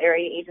 local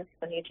area agencies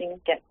on aging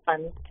get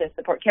funds to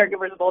support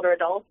caregivers of older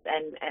adults,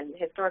 and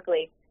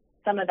historically,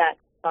 some of that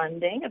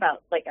funding,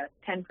 about like a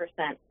 10%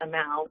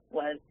 amount,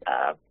 was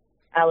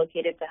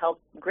allocated to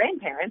help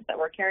grandparents that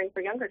were caring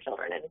for younger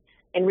children. And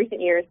in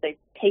recent years, they've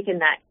taken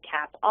that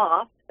cap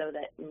off so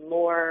that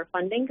more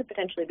funding could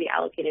potentially be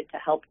allocated to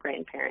help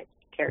grandparent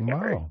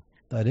caregivers. Wow.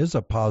 That is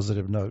a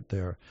positive note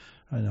there.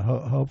 And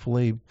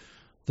hopefully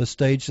the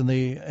states and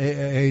the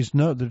AAAs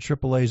know, the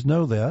AAAs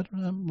know that.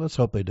 Let's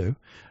hope they do.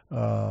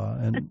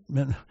 And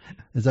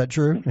is that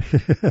true?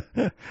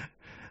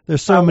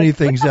 There's so many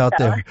things out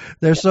there.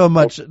 There's so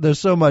much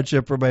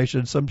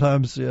information.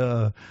 Sometimes,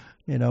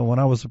 when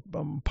I was a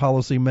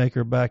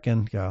policymaker back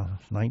in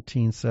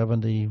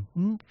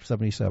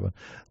 1977,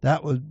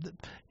 that was,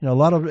 a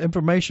lot of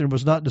information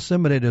was not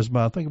disseminated as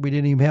much. I think we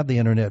didn't even have the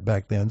internet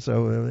back then,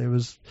 so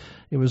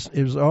it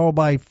was all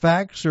by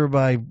fax or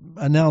by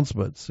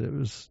announcements. It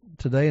was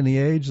today in the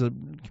age, the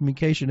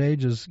communication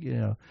age is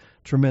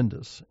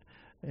tremendous,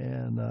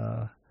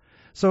 and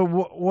so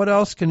what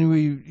else can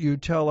you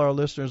tell our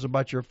listeners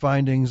about your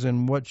findings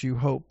and what you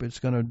hope it's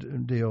going to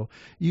deal?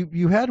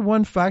 You had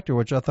one factor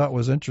which I thought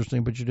was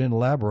interesting, but you didn't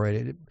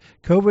elaborate it.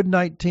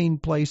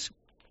 COVID-19 placed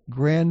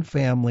grand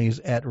families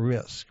at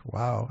risk.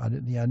 Wow, I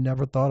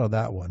never thought of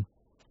that one.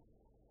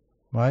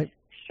 Right?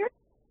 Sure.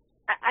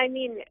 I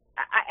mean,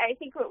 I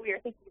think what we were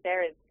thinking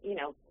there is,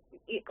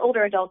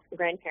 older adults and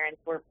grandparents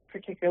were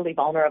particularly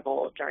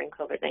vulnerable during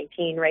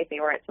COVID-19, right? They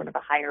were at sort of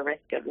a higher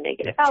risk of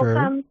negative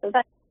outcomes, so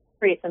that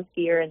create some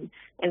fear and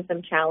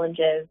some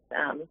challenges.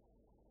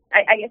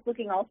 I guess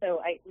looking also,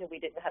 I know we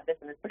didn't have this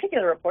in this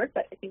particular report,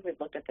 but I think we've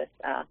looked at this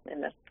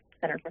in the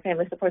Center for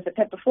Family Supports at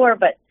PIP before,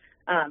 but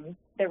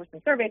there were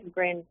some surveys of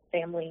grand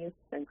families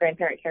and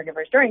grandparent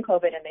caregivers during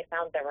COVID, and they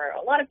found there were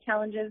a lot of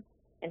challenges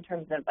in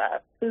terms of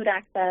food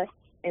access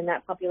in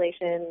that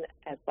population,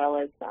 as well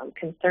as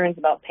concerns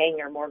about paying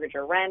their mortgage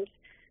or rent.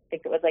 I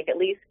think it was like at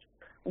least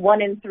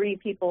 1 in 3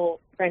 people,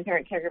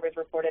 grandparent caregivers,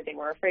 reported they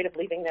were afraid of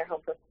leaving their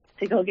home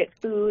to go get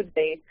food.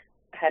 They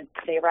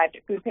arrived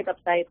at food pickup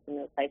sites, and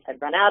those sites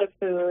had run out of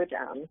food,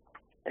 and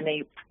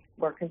they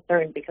were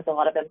concerned because a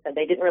lot of them said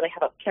they didn't really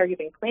have a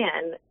caregiving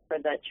plan for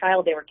the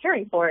child they were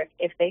caring for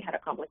if they had a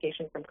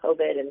complication from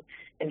COVID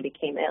and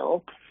became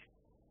ill.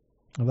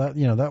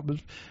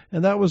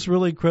 That was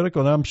really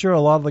critical. And I'm sure a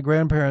lot of the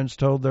grandparents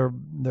told their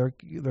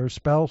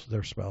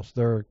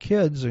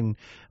kids, and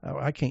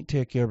I can't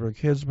take care of their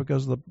kids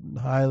because of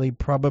the highly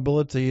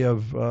probability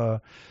of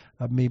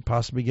me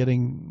possibly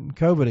getting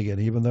COVID again.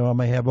 Even though I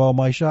may have all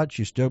my shots,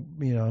 you still,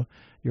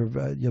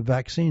 your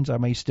vaccines, I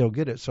may still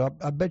get it. So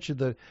I bet you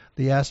the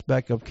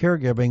aspect of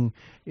caregiving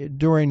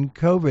during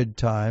COVID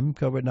time,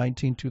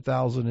 COVID-19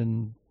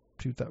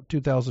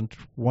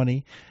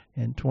 2020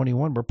 and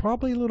 21 were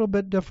probably a little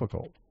bit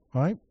difficult,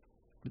 right?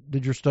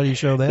 Did your study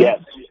show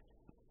that?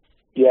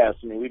 Yes.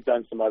 I mean, we've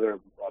done some other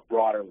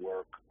broader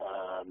work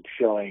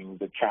showing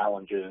the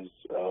challenges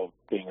of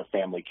being a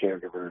family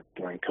caregiver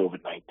during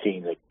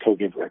COVID-19. The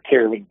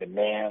caregiving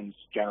demands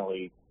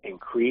generally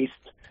increased.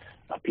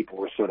 people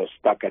were sort of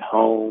stuck at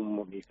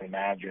home. You can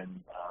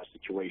imagine a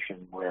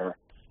situation where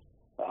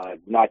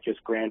not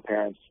just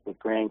grandparents with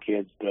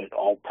grandkids, but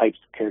all types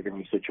of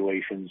caregiving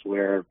situations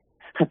where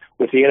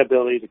with the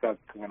inability to kind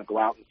of go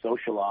out and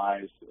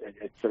socialize,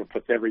 it sort of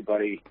puts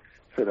everybody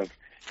sort of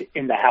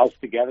in the house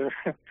together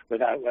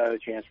without a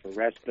chance for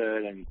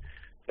respite. And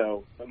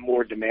so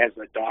more demands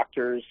on the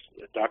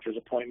doctor's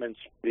appointments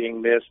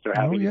being missed or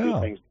having to do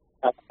things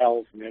about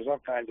health. And there's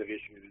all kinds of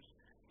issues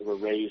that were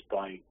raised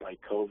by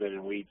COVID,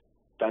 and we've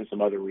done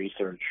some other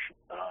research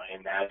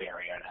in that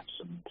area and have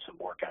some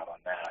work out on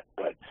that.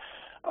 But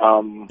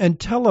and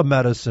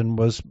telemedicine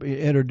was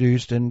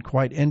introduced and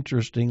quite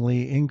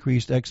interestingly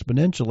increased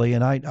exponentially.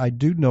 And I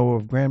do know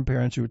of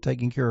grandparents who are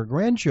taking care of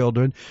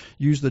grandchildren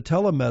use the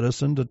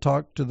telemedicine to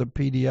talk to the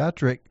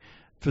pediatric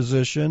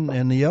physician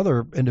and the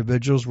other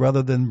individuals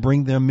rather than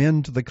bring them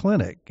into the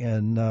clinic.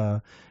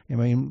 And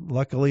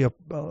luckily,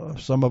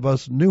 some of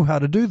us knew how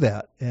to do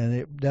that, and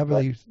it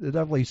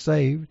definitely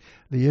saved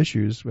the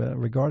issues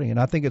regarding it.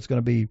 And I think it's going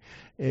to be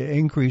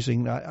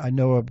increasing. I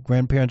know of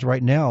grandparents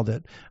right now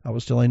that I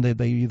was telling that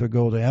they either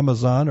go to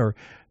Amazon or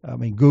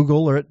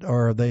Google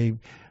or they.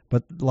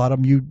 But a lot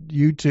of them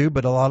YouTube,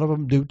 but a lot of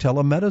them do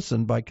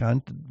telemedicine by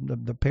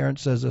the parent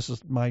says, this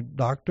is my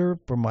doctor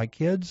for my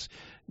kids,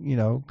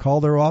 call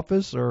their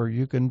office, or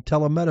you can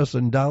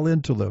telemedicine, dial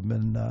into them,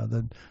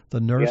 and the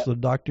nurse, the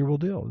doctor will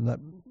deal.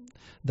 And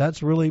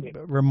that's really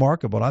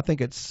remarkable. And I think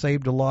it's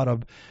saved a lot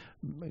of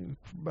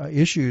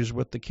issues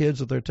with the kids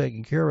that they're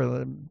taking care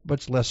of,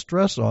 much less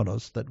stress on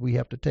us that we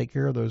have to take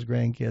care of those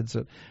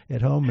grandkids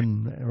at home,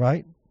 and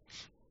right?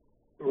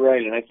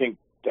 Right, and I think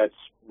that's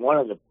one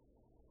of the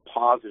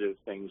positive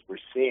things we're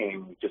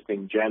seeing just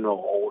in general.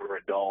 Older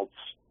adults,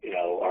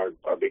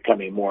 are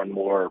becoming more and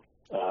more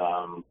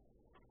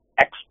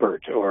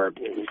expert or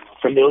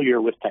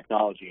familiar with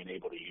technology and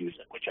able to use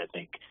it, which I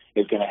think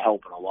is going to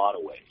help in a lot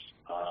of ways,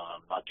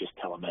 not just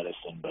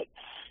telemedicine, but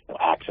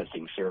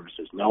accessing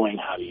services, knowing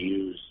how to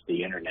use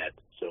the internet,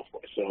 and so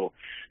forth. So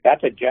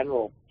that's a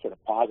general sort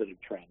of positive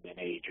trend in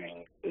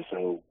aging.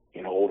 So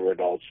older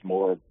adults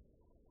more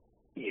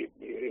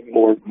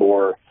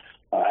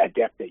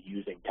adept at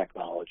using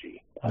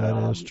technology.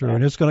 That is true,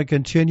 and it's going to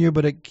continue,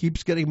 but it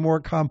keeps getting more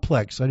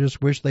complex. I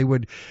just wish they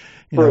would,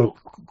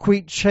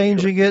 quit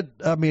changing it.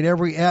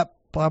 Every app.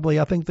 Probably,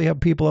 I think they have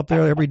people up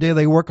there every day.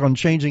 They work on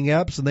changing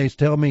apps, and they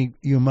tell me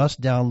you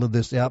must download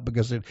this app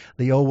because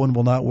the old one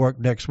will not work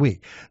next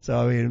week.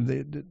 So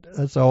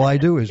that's all I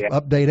do is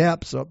update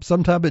apps. So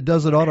sometimes it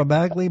does it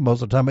automatically.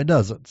 Most of the time it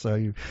doesn't.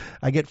 So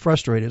I get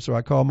frustrated. So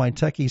I call my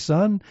techie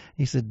son.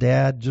 He said,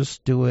 "Dad,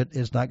 just do it.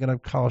 It's not going to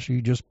cost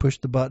you. Just push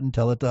the button,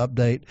 tell it to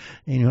update,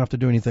 and you don't have to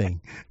do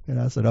anything."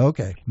 And I said,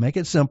 "Okay, make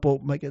it simple.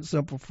 Make it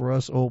simple for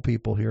us old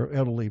people here,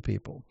 elderly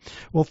people."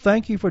 Well,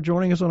 thank you for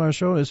joining us on our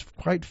show. It's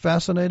quite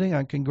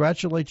fascinating. I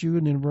congratulate you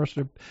and the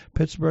University of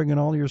Pittsburgh and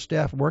all your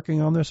staff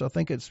working on this. I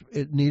think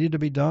it needed to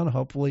be done.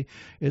 Hopefully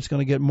it's going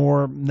to get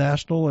more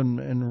national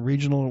and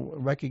regional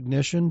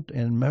recognition,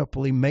 and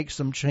hopefully make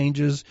some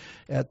changes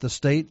at the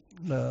state,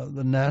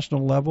 the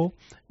national level,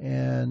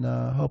 and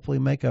hopefully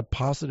make a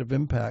positive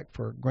impact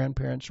for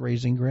grandparents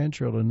raising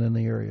grandchildren in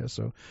the area.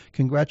 So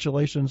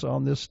congratulations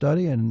on this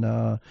study,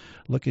 and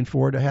looking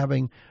forward to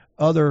having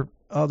other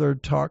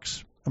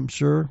talks, I'm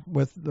sure,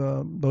 with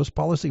those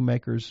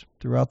policymakers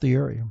throughout the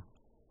area.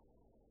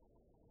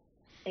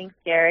 Thanks,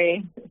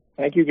 Gary.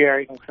 Thank you,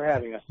 Gary. Thanks for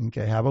having us.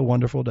 Okay, have a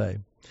wonderful day.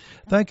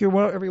 Thank you,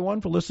 everyone,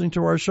 for listening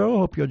to our show.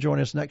 Hope you'll join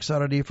us next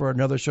Saturday for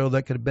another show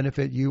that could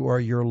benefit you or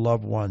your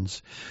loved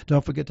ones.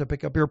 Don't forget to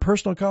pick up your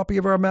personal copy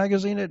of our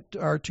magazine at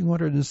our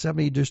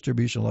 270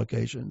 distribution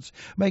locations.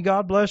 May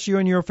God bless you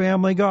and your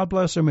family. God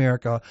bless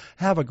America.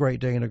 Have a great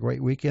day and a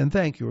great weekend.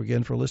 Thank you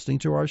again for listening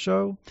to our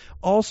show.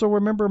 Also,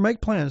 remember, make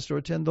plans to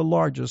attend the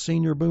largest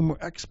Senior Boomer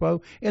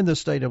Expo in the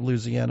state of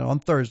Louisiana on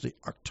Thursday,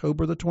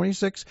 October the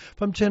 26th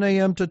from 10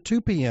 a.m. to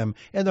 2 p.m.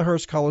 in the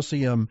Hearst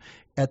Coliseum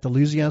at the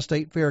Louisiana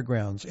State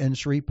Fairgrounds in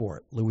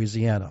Shreveport,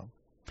 Louisiana.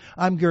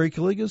 I'm Gary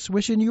Calligas,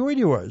 wishing you and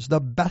yours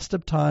the best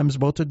of times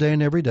both today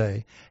and every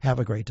day. Have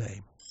a great day.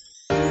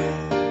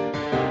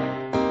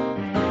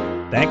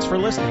 Thanks for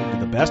listening to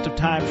the Best of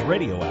Times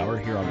Radio Hour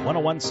here on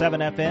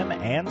 101.7 FM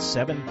and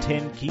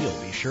 710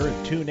 Keel. Be sure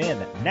and tune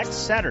in next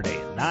Saturday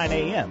at 9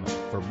 a.m.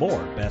 for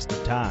more Best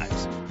of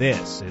Times.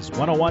 This is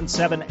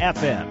 101.7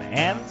 FM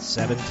and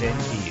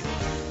 710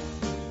 Keel.